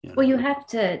it. Well, you have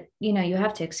to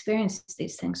experience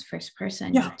these things first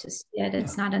person. You have to see it.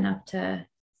 It's not enough to,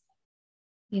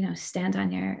 stand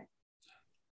on your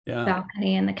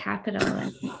balcony in the Capitol.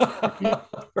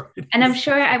 And I'm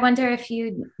sure, I wonder if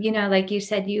you, like you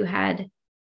said, you had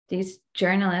these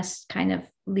journalists kind of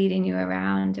leading you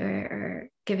around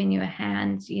or giving you a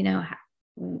hand,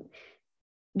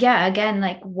 again,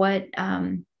 like what,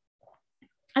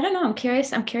 I don't know. I'm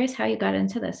curious how you got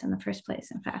into this in the first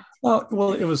place, in fact.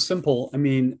 Well, it was simple. I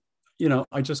mean,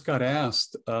 I just got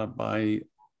asked by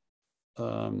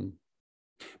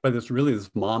this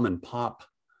mom and pop,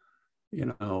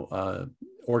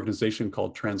 organization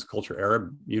called Transculture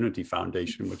Arab Unity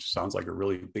Foundation, which sounds like a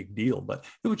really big deal, but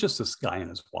it was just this guy and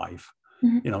his wife,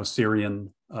 a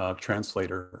Syrian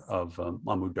translator of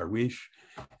Mahmoud Darwish,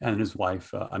 and his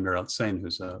wife, Amir Al-Hussein,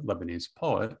 who's a Lebanese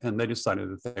poet. And they decided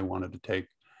that they wanted to take,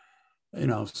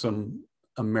 some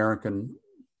American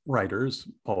writers,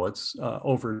 poets,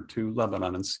 over to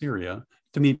Lebanon and Syria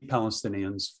to meet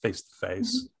Palestinians face to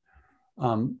face.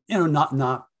 Not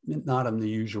in the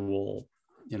usual,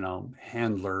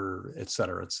 handler, et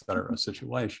cetera,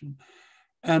 situation.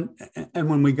 And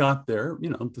when we got there,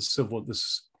 this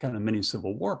kind of mini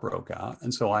civil war broke out.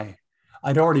 And so I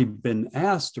I'd already been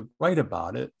asked to write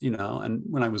about it, and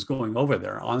when I was going over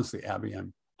there, honestly, Abby, I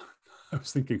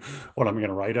was thinking, what am I going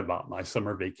to write about? My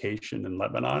summer vacation in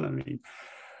Lebanon? I mean,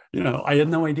 I had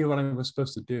no idea what I was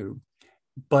supposed to do.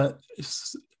 But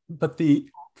the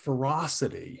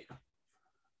ferocity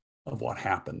of what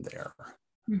happened there,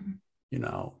 Mhm.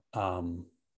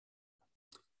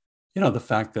 The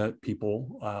fact that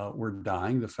people were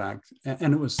dying, the fact,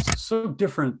 and it was so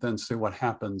different than, say, what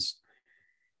happens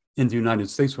in the United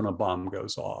States when a bomb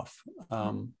goes off.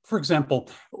 For example,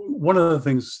 one of the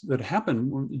things that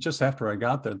happened just after I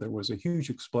got there, there was a huge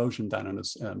explosion down in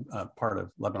a part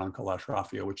of Lebanon called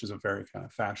Ashrafia, which is a very kind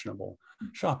of fashionable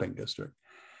shopping district.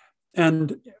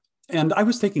 And I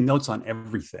was taking notes on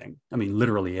everything. I mean,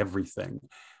 literally everything.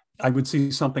 I would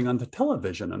see something on the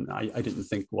television and I didn't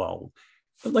think, well,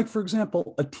 but like, for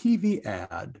example, a TV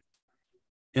ad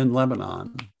in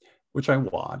Lebanon, which I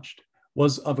watched,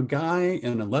 was of a guy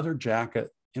in a leather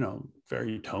jacket,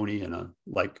 very Tony in a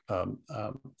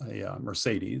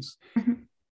Mercedes. Mm-hmm.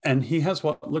 And he has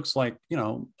what looks like,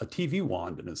 a TV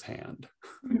wand in his hand.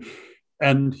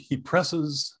 And he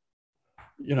presses,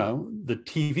 the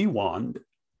TV wand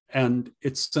and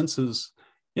it senses,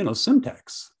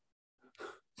 Simtex,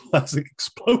 plastic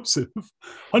explosive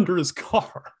under his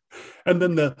car. And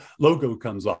then the logo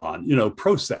comes on,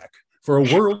 ProSec, for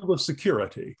a world of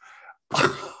security.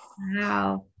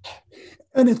 Wow.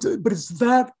 And it's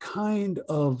that kind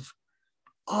of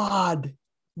odd,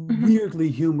 weirdly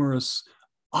humorous,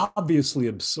 obviously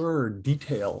absurd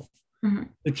detail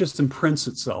that just imprints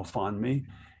itself on me.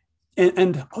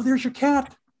 And oh, there's your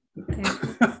cat. Okay.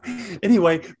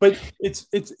 Anyway, but it's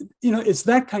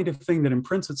that kind of thing that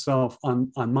imprints itself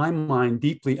on my mind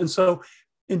deeply. And so,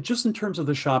 in terms of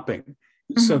the shopping,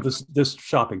 so this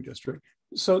shopping district,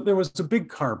 so there was a big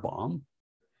car bomb,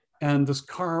 and this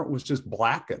car was just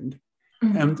blackened.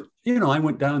 And I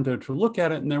went down there to look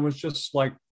at it, and there was just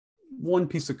like one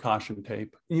piece of caution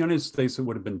tape. In the United States, it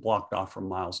would have been blocked off for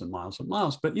miles and miles and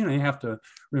miles. But you have to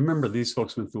remember these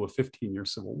folks went through a 15-year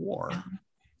civil war.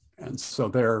 And so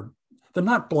they're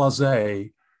not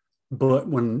blasé, but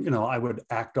when, I would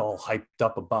act all hyped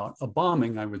up about a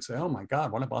bombing, I would say, oh my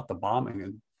God, what about the bombing?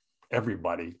 And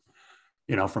everybody,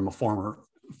 from a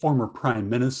former prime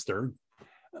minister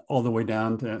all the way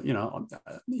down to,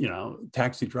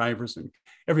 taxi drivers and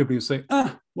everybody would say,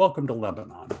 welcome to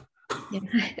Lebanon.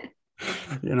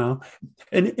 Yeah.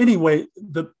 And anyway,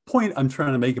 the point I'm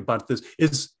trying to make about this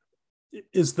is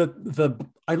that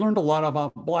I learned a lot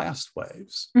about blast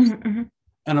waves.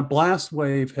 And a blast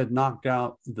wave had knocked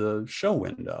out the show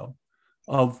window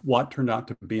of what turned out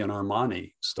to be an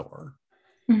Armani store.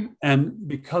 And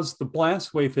because the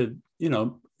blast wave had,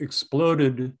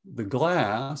 exploded the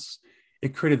glass,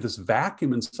 it created this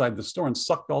vacuum inside the store and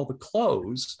sucked all the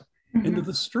clothes into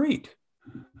the street.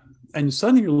 And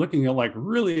suddenly you're looking at like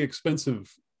really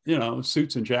expensive,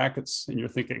 suits and jackets, and you're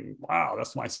thinking, wow,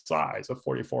 that's my size, a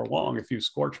 44 long, a few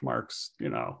scorch marks,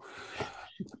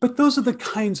 But those are the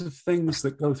kinds of things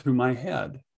that go through my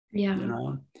head,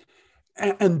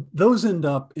 and those end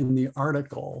up in the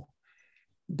article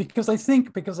because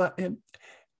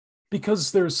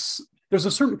there's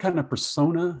a certain kind of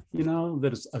persona,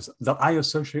 that I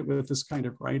associate with this kind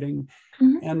of writing,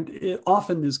 and it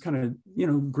often is kind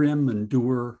of, grim and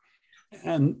dour,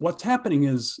 and what's happening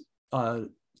is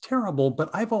terrible.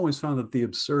 But I've always found that the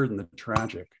absurd and the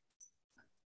tragic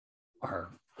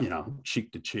are,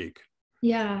 cheek to cheek.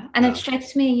 Yeah. And it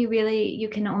strikes me, you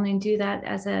can only do that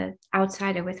as an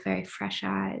outsider with very fresh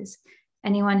eyes.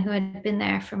 Anyone who had been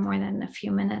there for more than a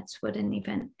few minutes wouldn't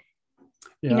even,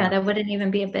 there wouldn't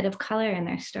even be a bit of color in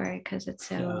their story because it's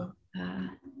so.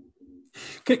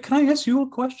 Can I ask you a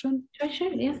question?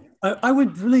 Sure, yeah. I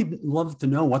would really love to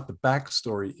know what the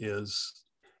backstory is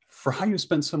for how you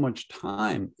spent so much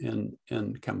time in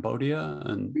Cambodia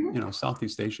and,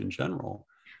 Southeast Asia in general.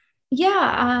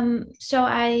 Yeah. So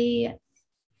I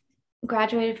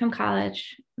graduated from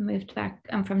college, moved back.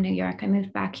 I'm from New York. I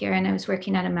moved back here and I was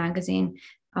working at a magazine.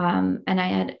 And I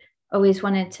had always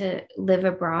wanted to live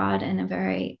abroad in a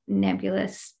very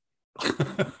nebulous,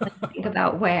 think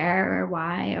about where or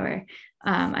why, or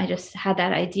I just had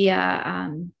that idea.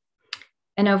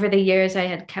 And over the years I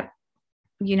had kept,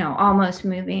 almost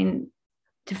moving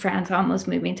to France, almost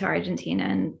moving to Argentina,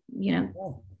 and,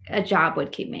 a job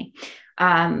would keep me.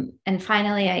 And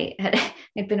finally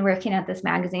I'd been working at this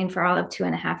magazine for all of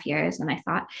 2.5 years. And I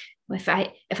thought, well,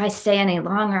 if I stay any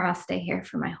longer, I'll stay here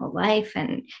for my whole life.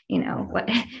 And,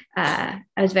 I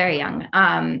was very young.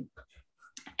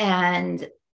 And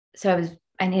so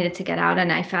I needed to get out,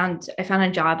 and I found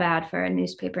a job ad for a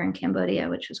newspaper in Cambodia,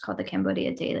 which was called the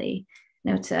Cambodia Daily.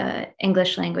 It's a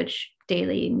English language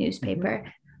daily newspaper.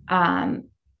 And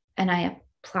I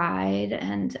applied,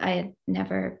 and I had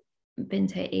never been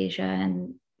to Asia,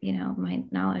 and my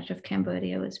knowledge of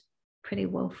Cambodia was pretty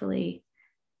woefully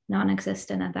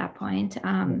non-existent at that point.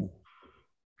 And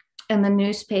the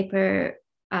newspaper,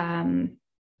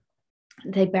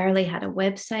 they barely had a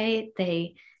website.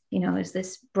 They, it was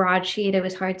this broadsheet. It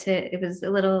was a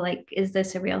little like, is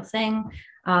this a real thing?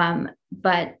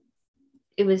 But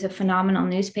it was a phenomenal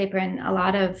newspaper, and a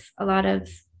lot of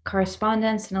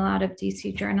correspondents and a lot of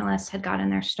DC journalists had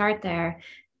gotten their start there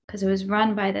because it was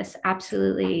run by this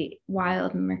absolutely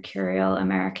wild, mercurial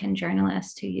American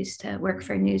journalist who used to work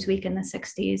for Newsweek in the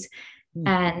 60s.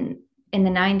 And in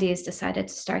the 90s decided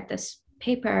to start this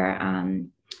paper.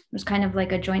 It was kind of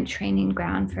like a joint training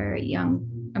ground for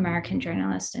young American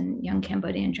journalists and young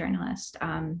Cambodian journalists.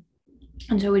 And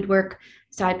so we'd work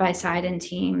side by side in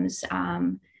teams.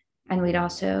 And we'd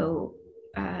also,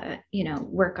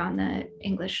 work on the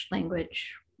English language,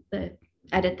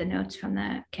 edit the notes from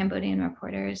the Cambodian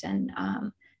reporters. And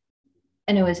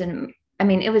it was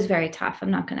it was very tough.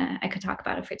 I could talk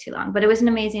about it for too long, but it was an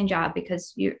amazing job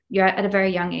because you're at a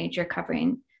very young age, you're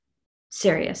covering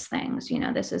serious things.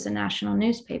 This is a national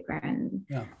newspaper, and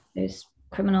there's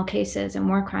criminal cases and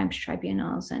war crimes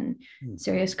tribunals and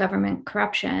serious government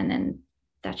corruption, and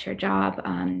that's your job.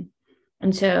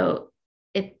 And so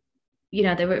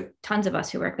there were tons of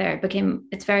us who worked there.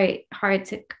 It's very hard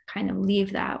to kind of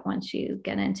leave that once you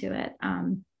get into it.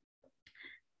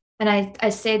 And I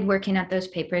stayed working at those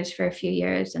papers for a few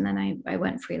years, and then I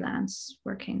went freelance,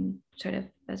 working sort of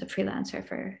as a freelancer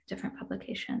for different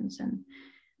publications.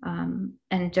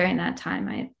 And during that time,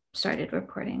 I started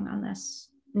reporting on this,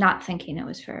 not thinking it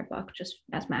was for a book, just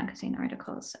as magazine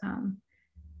articles.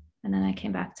 And then I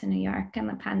came back to New York, and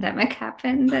the pandemic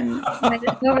happened, and I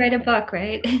just go write a book,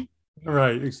 right?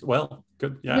 Right. Well,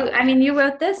 good. Yeah. You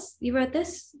wrote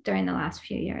this during the last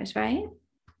few years, right?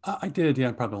 I did.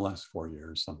 Yeah. Probably the last 4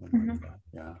 years, something like that.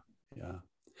 Yeah. Yeah.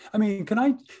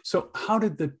 So how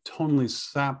did the tonally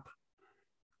sap,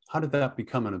 how did that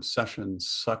become an obsession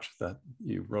such that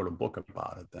you wrote a book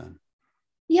about it then?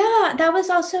 Yeah, that was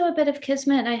also a bit of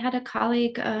kismet. I had a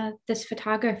colleague, this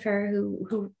photographer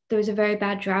who there was a very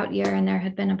bad drought year, and there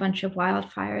had been a bunch of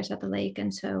wildfires at the lake.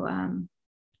 And so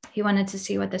he wanted to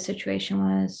see what the situation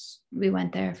was. We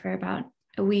went there for about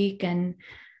a week, and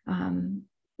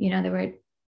there were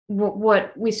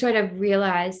what we sort of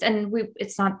realized, and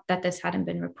it's not that this hadn't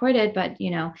been reported, but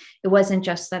it wasn't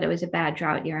just that it was a bad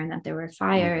drought year and that there were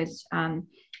fires,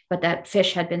 but that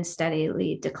fish had been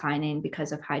steadily declining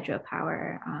because of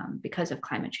hydropower, because of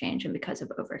climate change, and because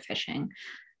of overfishing.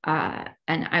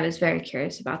 And I was very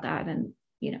curious about that, and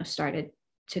started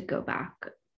to go back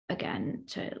again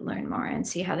to learn more and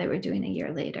see how they were doing a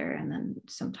year later, and then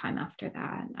some time after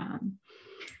that.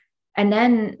 And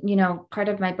then, part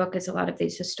of my book is a lot of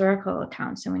these historical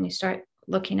accounts. And when you start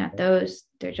looking at those,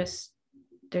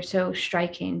 they're so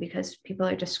striking because people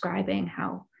are describing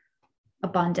how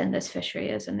abundant this fishery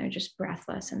is, and they're just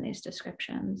breathless in these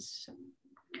descriptions.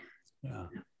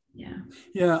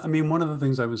 Yeah. I mean, one of the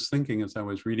things I was thinking as I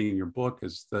was reading your book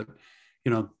is that,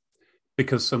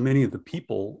 because so many of the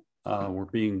people were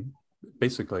being,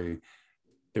 basically,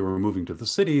 they were moving to the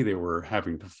city, they were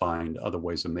having to find other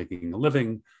ways of making a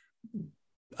living.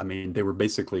 I mean, they were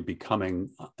basically becoming,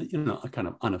 a kind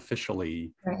of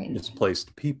unofficially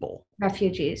displaced people.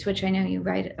 Refugees, which I know you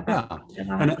write about.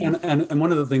 Yeah. And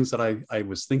one of the things that I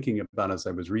was thinking about as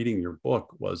I was reading your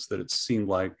book was that it seemed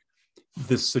like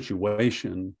this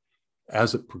situation,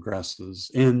 as it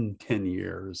progresses in 10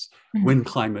 years, when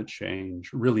climate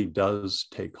change really does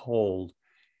take hold,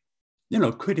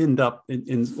 could end up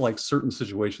in like certain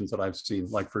situations that I've seen,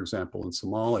 like, for example, in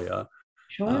Somalia.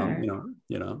 Sure.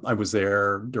 I was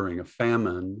there during a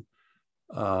famine,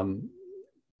 and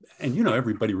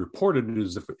everybody reported it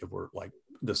as if it were like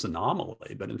this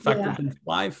anomaly, but in fact, there've been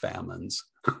 5 famines.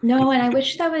 No, and I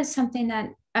wish that was something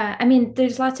that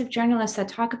there's lots of journalists that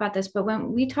talk about this, but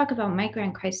when we talk about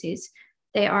migrant crises,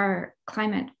 they are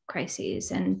climate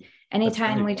crises. And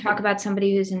anytime we talk about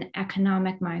somebody who's an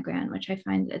economic migrant, which I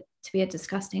find it to be a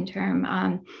disgusting term,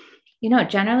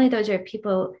 generally those are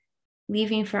people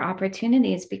leaving for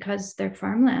opportunities because their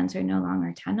farmlands are no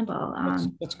longer tenable.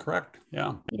 That's correct.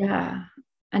 Yeah. Yeah.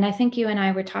 And I think you and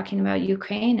I were talking about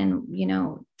Ukraine, and,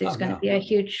 there's going to be a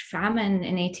huge famine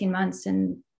in 18 months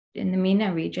in the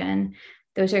MENA region.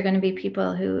 Those are going to be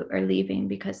people who are leaving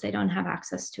because they don't have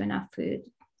access to enough food,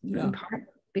 in part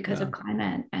because of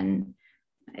climate. And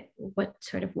what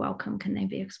sort of welcome can they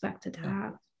be expected to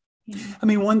have? I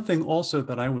mean, one thing also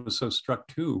that I was so struck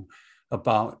too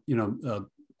about,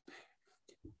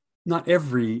 not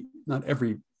every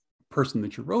person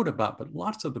that you wrote about, but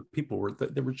lots of the people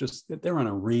they're on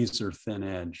a razor thin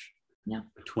edge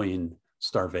between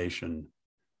starvation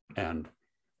and,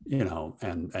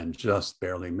 and just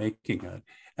barely making it.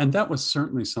 And that was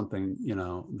certainly something,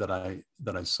 that I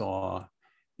saw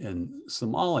in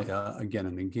Somalia again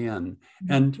and again.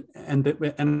 And it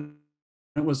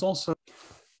was also,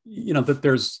 that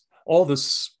there's all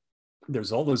this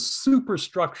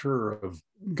superstructure of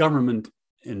government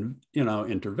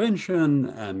intervention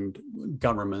and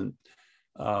government,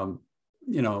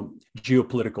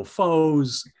 geopolitical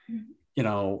foes,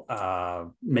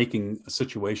 making a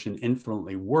situation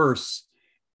infinitely worse.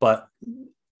 But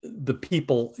the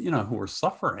people, who were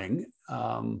suffering,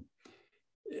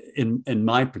 in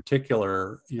my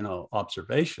particular,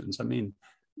 observations, I mean,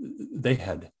 they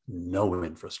had no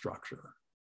infrastructure.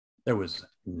 There was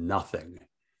nothing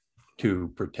to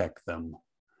protect them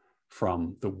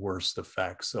from the worst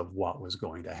effects of what was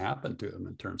going to happen to them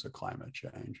in terms of climate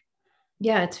change.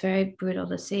 Yeah, it's very brutal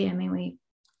to see. I mean,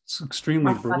 it's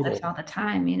extremely brutal. About this all the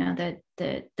time, that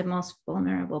the most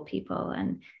vulnerable people,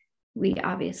 and we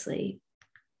obviously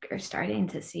are starting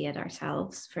to see it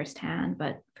ourselves firsthand,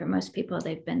 but for most people,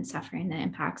 they've been suffering the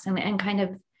impacts and kind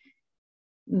of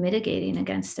mitigating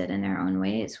against it in their own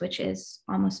ways, which is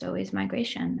almost always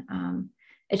migration.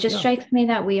 It just strikes me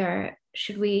that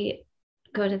should we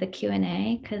go to the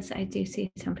Q&A? Because I do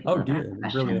see some people. Oh dear, we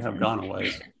really have gone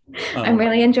away. I'm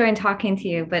really enjoying talking to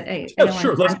you, but I don't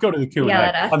sure, let's go to the Q&A.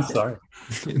 I'm sorry.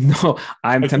 No,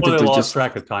 I'm tempted to lost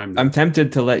track of time there. I'm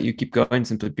tempted to let you keep going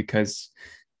simply because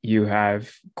you have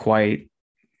quite,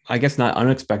 I guess, not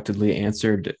unexpectedly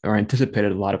answered or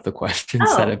anticipated a lot of the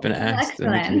questions that have been asked.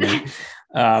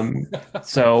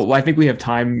 So I think we have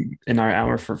time in our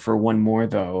hour for one more,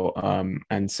 though.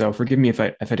 And so forgive me if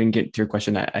I didn't get to your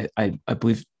question. I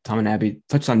believe Tom and Abby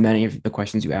touched on many of the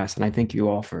questions you asked, and I thank you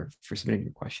all for submitting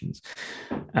your questions.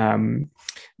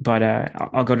 But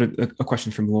I'll go to a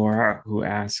question from Laura, who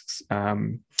asks,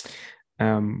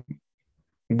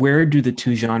 where do the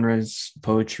two genres,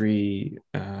 poetry,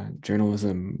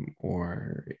 journalism,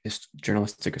 or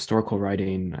journalistic historical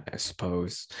writing, I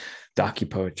suppose,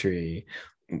 docupoetry,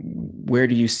 where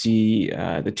do you see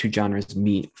the two genres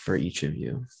meet for each of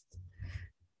you?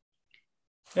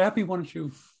 Abby, why don't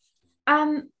you?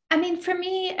 I mean, for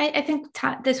me, I think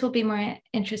this will be more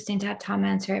interesting to have Tom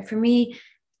answer it. For me,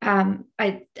 I've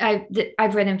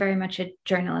written very much a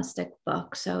journalistic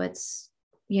book, so it's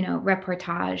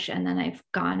reportage, and then I've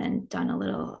gone and done a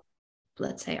little,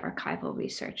 let's say, archival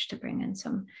research to bring in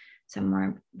some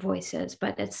more voices,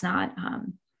 but it's not,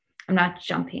 I'm not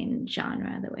jumping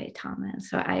genre the way Tom is.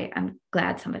 So I'm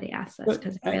glad somebody asked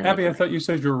this. Abby, I thought you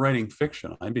said you were writing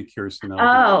fiction. I'd be curious to know.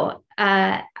 Oh,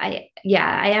 I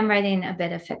am writing a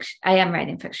bit of fiction. I am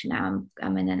writing fiction now.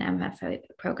 I'm in an MFA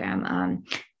program.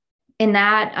 In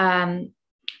that, I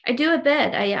do a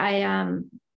bit.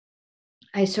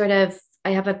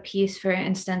 I have a piece, for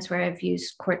instance, where I've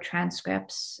used court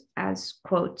transcripts as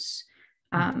quotes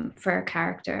for a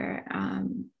character,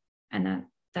 and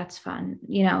that's fun.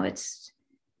 It's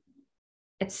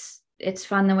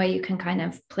fun the way you can kind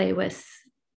of play with.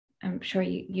 I'm sure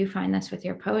you find this with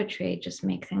your poetry, just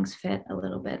make things fit a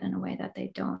little bit in a way that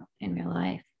they don't in real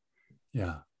life.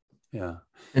 Yeah.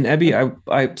 And Abby, I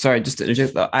sorry, just to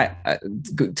interject,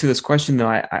 to this question though,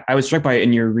 I was struck by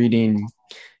in your reading,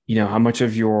 how much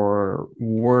of your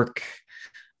work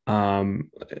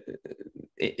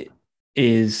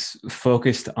is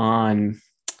focused on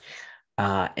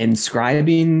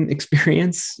inscribing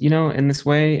experience, in this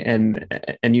way, and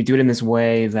you do it in this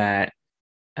way that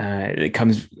it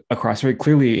comes across very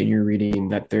clearly in your reading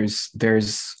that there's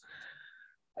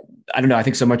I don't know, I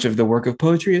think so much of the work of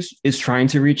poetry is trying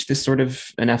to reach this sort of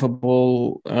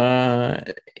ineffable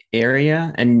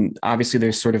area, and obviously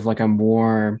there's sort of like a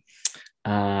more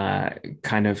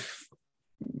kind of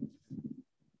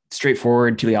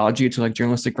straightforward teleology to like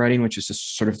journalistic writing, which is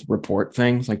just sort of report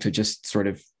things, like to just sort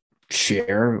of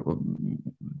share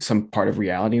some part of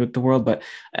reality with the world. But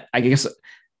I guess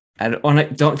I don't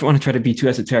want to try to be too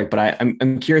esoteric, but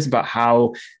I'm curious about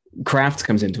how craft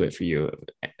comes into it for you.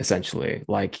 Essentially,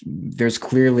 like there's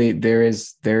clearly there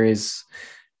is a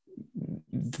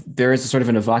sort of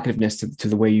an evocativeness to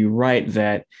the way you write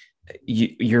that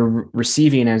you're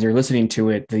receiving as you're listening to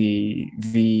it,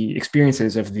 the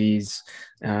experiences of these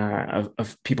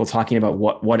of people talking about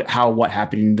what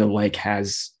happened in the lake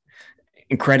has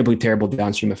incredibly terrible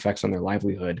downstream effects on their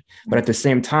livelihood. But at the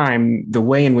same time, the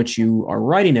way in which you are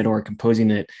writing it or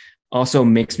composing it also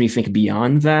makes me think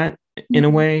beyond that in a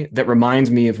way that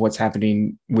reminds me of what's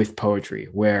happening with poetry,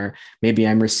 where maybe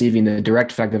I'm receiving the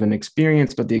direct effect of an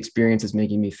experience, but the experience is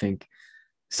making me think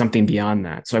something beyond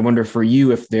that. So I wonder for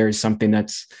you if there's something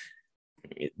that's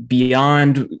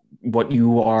beyond what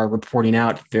you are reporting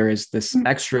out, there is this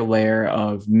extra layer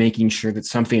of making sure that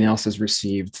something else is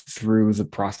received through the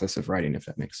process of writing, if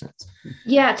that makes sense.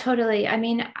 Yeah, totally. I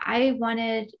mean, I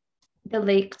wanted the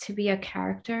lake to be a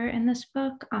character in this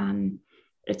book.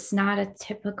 It's not a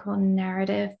typical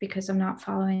narrative because I'm not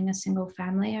following a single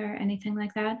family or anything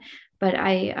like that. But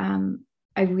I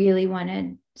really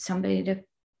wanted somebody to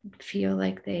feel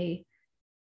like they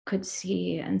could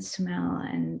see and smell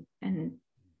and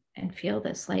feel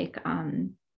this lake.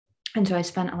 And so I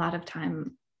spent a lot of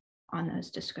time on those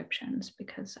descriptions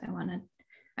because I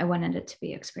wanted it to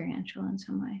be experiential in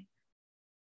some way.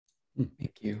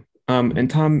 Thank you. And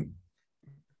Tom,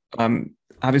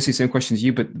 obviously same question as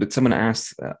you, but someone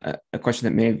asked a question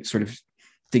that may sort of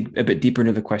dig a bit deeper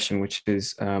into the question, which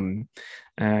is a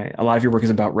lot of your work is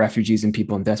about refugees and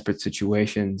people in desperate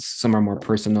situations. Some are more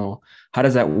personal. How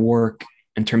does that work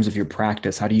in terms of your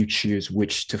practice? How do you choose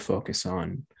which to focus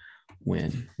on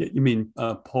when? You mean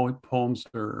poems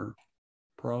or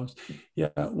prose? Yeah,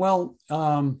 well,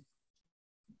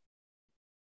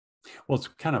 it's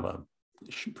kind of a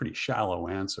pretty shallow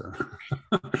answer,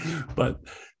 but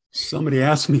somebody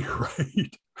asked me,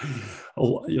 right?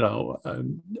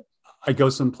 I go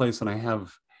someplace and I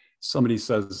have somebody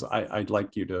says, I'd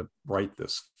like you to write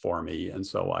this for me. And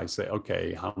so I say,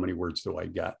 okay, how many words do I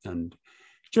get? And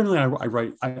generally I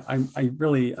write, I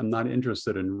really am not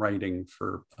interested in writing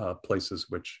for places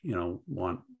which,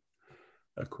 want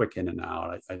a quick in and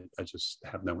out. I just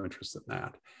have no interest in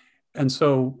that. And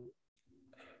so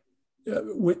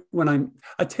when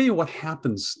I tell you what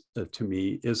happens to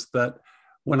me is that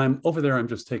when I'm over there, I'm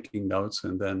just taking notes.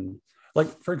 And then,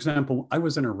 like, for example, I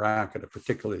was in Iraq at a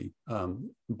particularly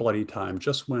bloody time,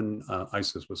 just when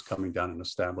ISIS was coming down and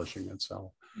establishing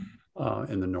itself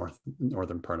in the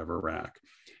northern part of Iraq.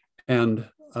 And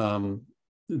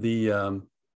the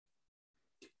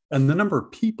number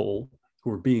of people who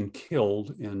were being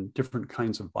killed in different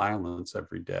kinds of violence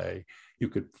every day, you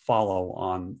could follow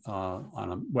on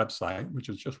a website, which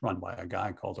is just run by a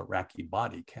guy called Iraqi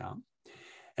Body Count.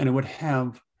 And it would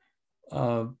have,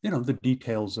 the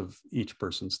details of each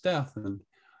person's death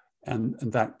and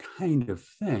that kind of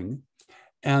thing.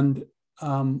 And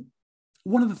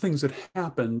one of the things that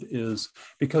happened is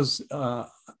because, I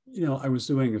was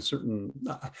doing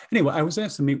anyway, I was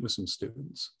asked to meet with some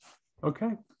students.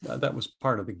 Okay, that was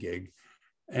part of the gig.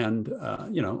 And,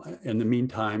 in the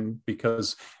meantime,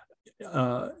 because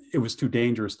it was too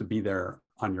dangerous to be there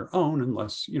on your own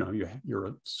unless, you're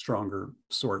a stronger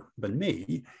sort than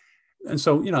me. And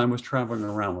so, I was traveling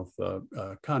around with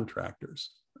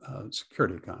contractors,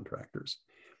 security contractors.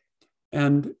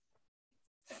 And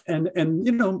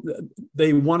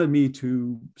they wanted me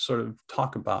to sort of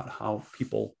talk about how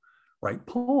people write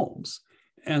poems,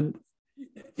 and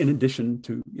in addition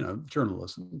to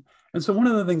journalism. And so one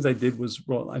of the things I did was,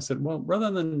 I said, well,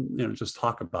 rather than just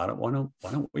talk about it, why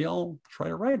don't we all try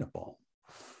to write a poem?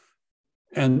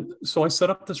 And so I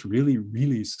set up this really,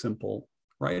 really simple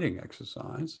writing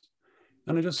exercise.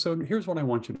 And I just said, here's what I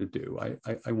want you to do.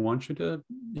 I want you to,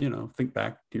 think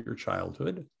back to your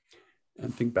childhood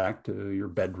and think back to your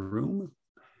bedroom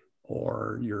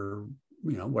or your,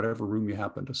 whatever room you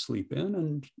happen to sleep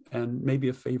in, and maybe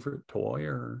a favorite toy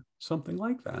or something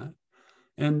like that.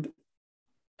 And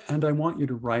I want you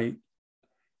to write,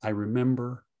 I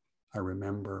remember, I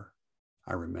remember,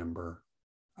 I remember,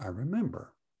 I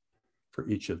remember, for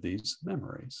each of these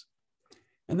memories.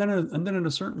 And then at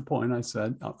a certain point, I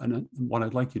said, and what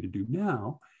I'd like you to do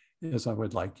now is I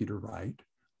would like you to write,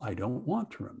 I don't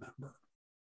want to remember.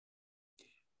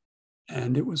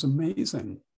 And it was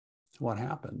amazing what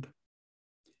happened.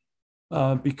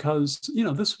 Because,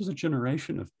 this was a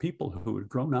generation of people who had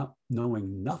grown up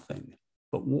knowing nothing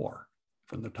but war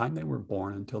from the time they were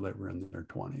born until they were in their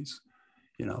 20s.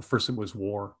 First it was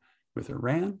war with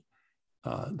Iran,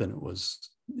 then it was,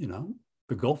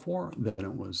 the Gulf War, then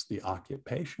it was the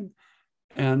occupation.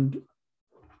 And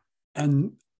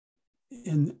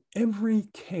in every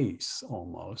case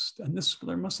almost, and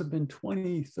there must have been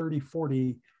 20, 30,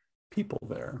 40 people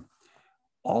there,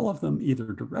 all of them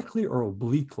either directly or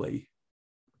obliquely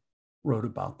wrote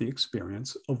about the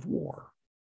experience of war.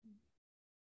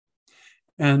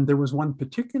 And there was one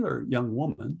particular young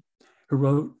woman who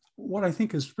wrote what I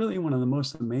think is really one of the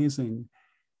most amazing,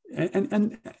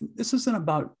 and this isn't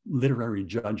about literary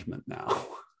judgment now.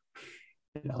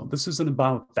 This isn't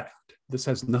about that. This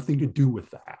has nothing to do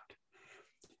with that.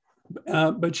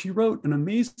 But she wrote an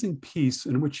amazing piece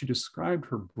in which she described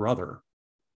her brother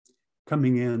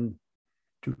coming in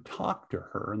to talk to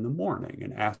her in the morning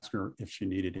and ask her if she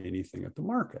needed anything at the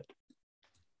market.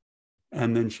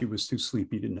 And then she was too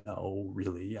sleepy to know,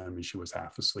 really. I mean, she was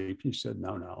half asleep. She said,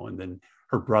 no, no. And then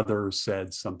her brother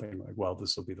said something like, well,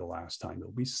 this will be the last time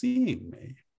you'll be seeing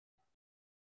me.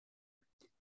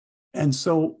 And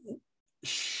so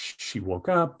she woke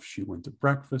up, she went to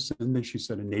breakfast, and then she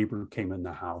said a neighbor came in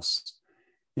the house,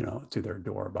 to their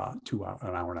door about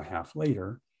an hour and a half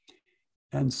later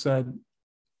and said,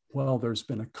 well, there's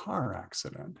been a car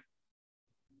accident.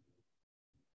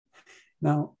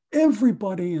 Now,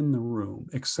 everybody in the room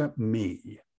except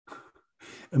me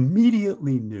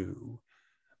immediately knew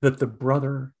that the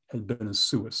brother had been a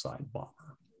suicide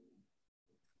bomber.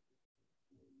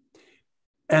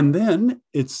 And then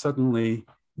it suddenly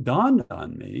dawned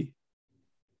on me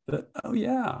that, oh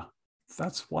yeah,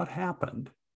 that's what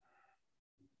happened.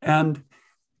 And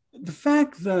the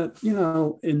fact that,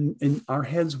 in our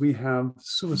heads, we have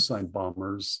suicide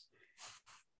bombers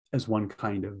as one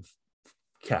kind of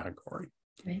category.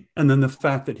 Right. And then the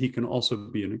fact that he can also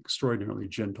be an extraordinarily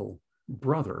gentle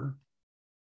brother,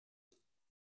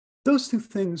 those two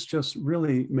things just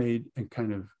really made a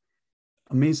kind of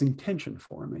amazing tension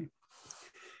for me.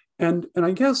 And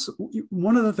I guess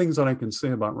one of the things that I can say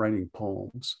about writing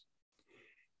poems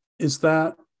is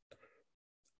that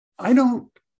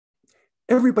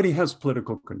everybody has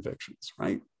political convictions,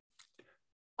 right?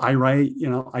 I write,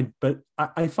 but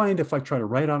I find if I try to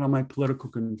write out on my political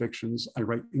convictions, I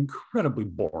write incredibly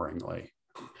boringly.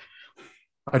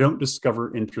 I don't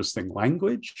discover interesting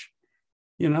language,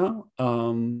 it's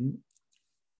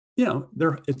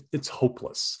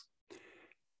hopeless.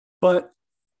 But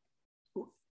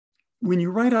when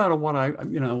you write out of what I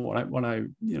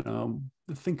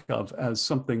think of as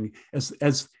something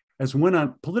as when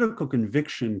a political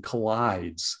conviction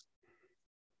collides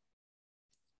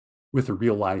with a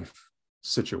real life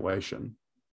situation,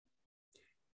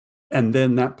 and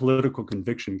then that political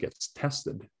conviction gets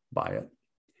tested by it,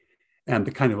 and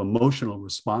the kind of emotional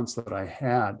response that I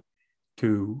had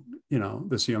to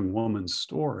this young woman's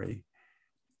story,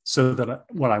 so that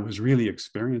what I was really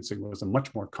experiencing was a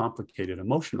much more complicated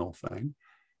emotional thing,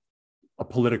 a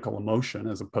political emotion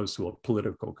as opposed to a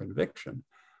political conviction.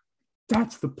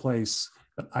 That's the place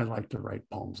that I like to write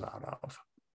poems out of.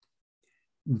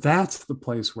 That's the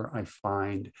place where I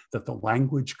find that the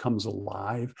language comes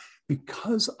alive,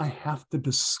 because I have to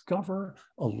discover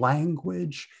a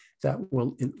language that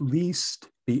will at least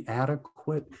be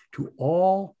adequate to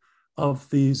all of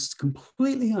these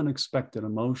completely unexpected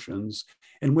emotions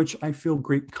in which I feel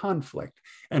great conflict.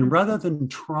 And rather than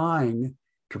trying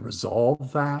to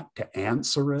resolve that, to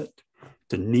answer it,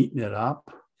 to neaten it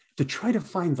up, to try to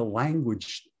find the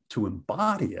language to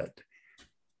embody it,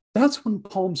 that's when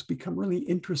poems become really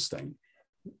interesting.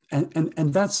 And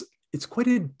it's quite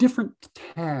a different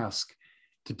task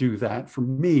to do that for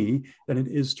me than it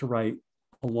is to write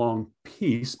a long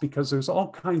piece, because there's all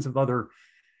kinds of other,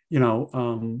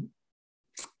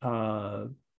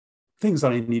 things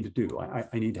that I need to do.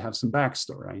 I need to have some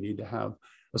backstory. I need to have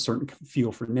a certain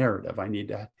feel for narrative. I need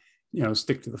to,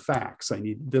 stick to the facts. I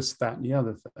need this, that, and the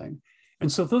other thing.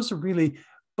 And so those are really,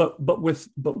 but with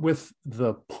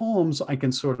the poems, I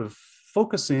can sort of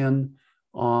focus in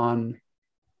on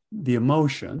the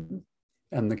emotion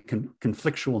and the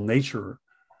conflictual nature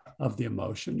of the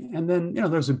emotion. And then,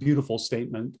 there's a beautiful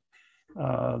statement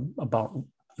about,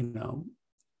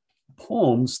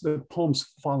 poems. The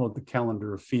poems followed the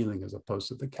calendar of feeling as opposed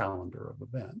to the calendar of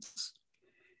events.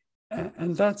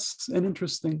 And that's an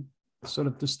interesting sort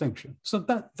of distinction. So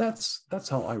that's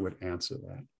how I would answer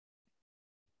that.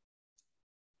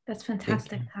 That's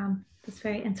fantastic, Tom. That's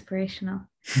very inspirational.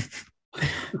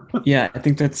 Yeah, I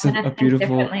think that's a beautiful.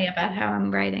 Differently about how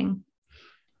I'm writing.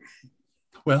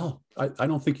 Well, I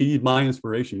don't think you need my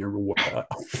inspiration. You're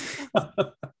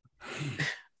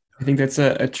I think that's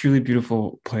a truly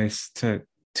beautiful place to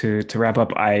wrap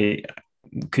up. I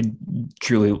could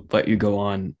truly let you go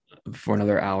on for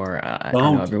another hour. I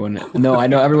know everyone. No, I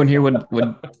know everyone here would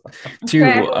too.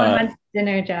 Everyone wants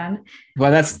dinner, John.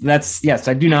 Well, that's yes.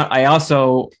 I do not. I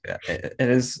also, it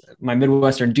is my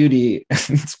Midwestern duty.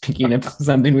 Speaking of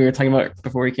something we were talking about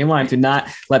before we came on, to not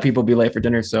let people be late for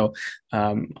dinner. So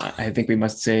I think we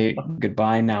must say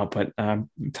goodbye now. But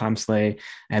Tom Sleigh,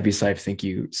 Abby Seiff, thank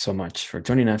you so much for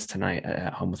joining us tonight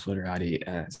at Home with Literati.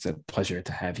 It's a pleasure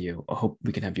to have you. I hope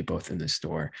we can have you both in the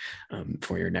store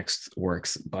for your next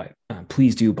works. But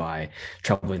please do buy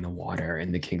Trouble in the Water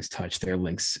and The King's Touch. There are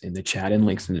links in the chat and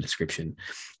links in the description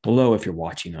below if you're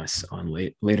watching us on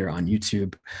later on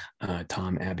YouTube.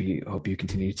 Tom, Abby, hope you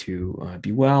continue to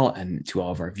be well, and to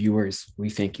all of our viewers, we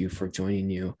thank you for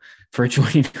joining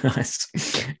us,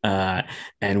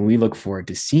 and we look forward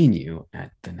to seeing you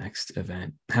at the next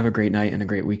event. Have a great night and a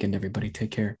great weekend, everybody.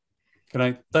 Take care. Good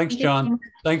night. Thanks, Thank you so John. much.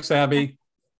 Thanks, Abby.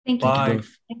 Thank you. Bye.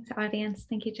 Thanks, audience.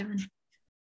 Thank you, John.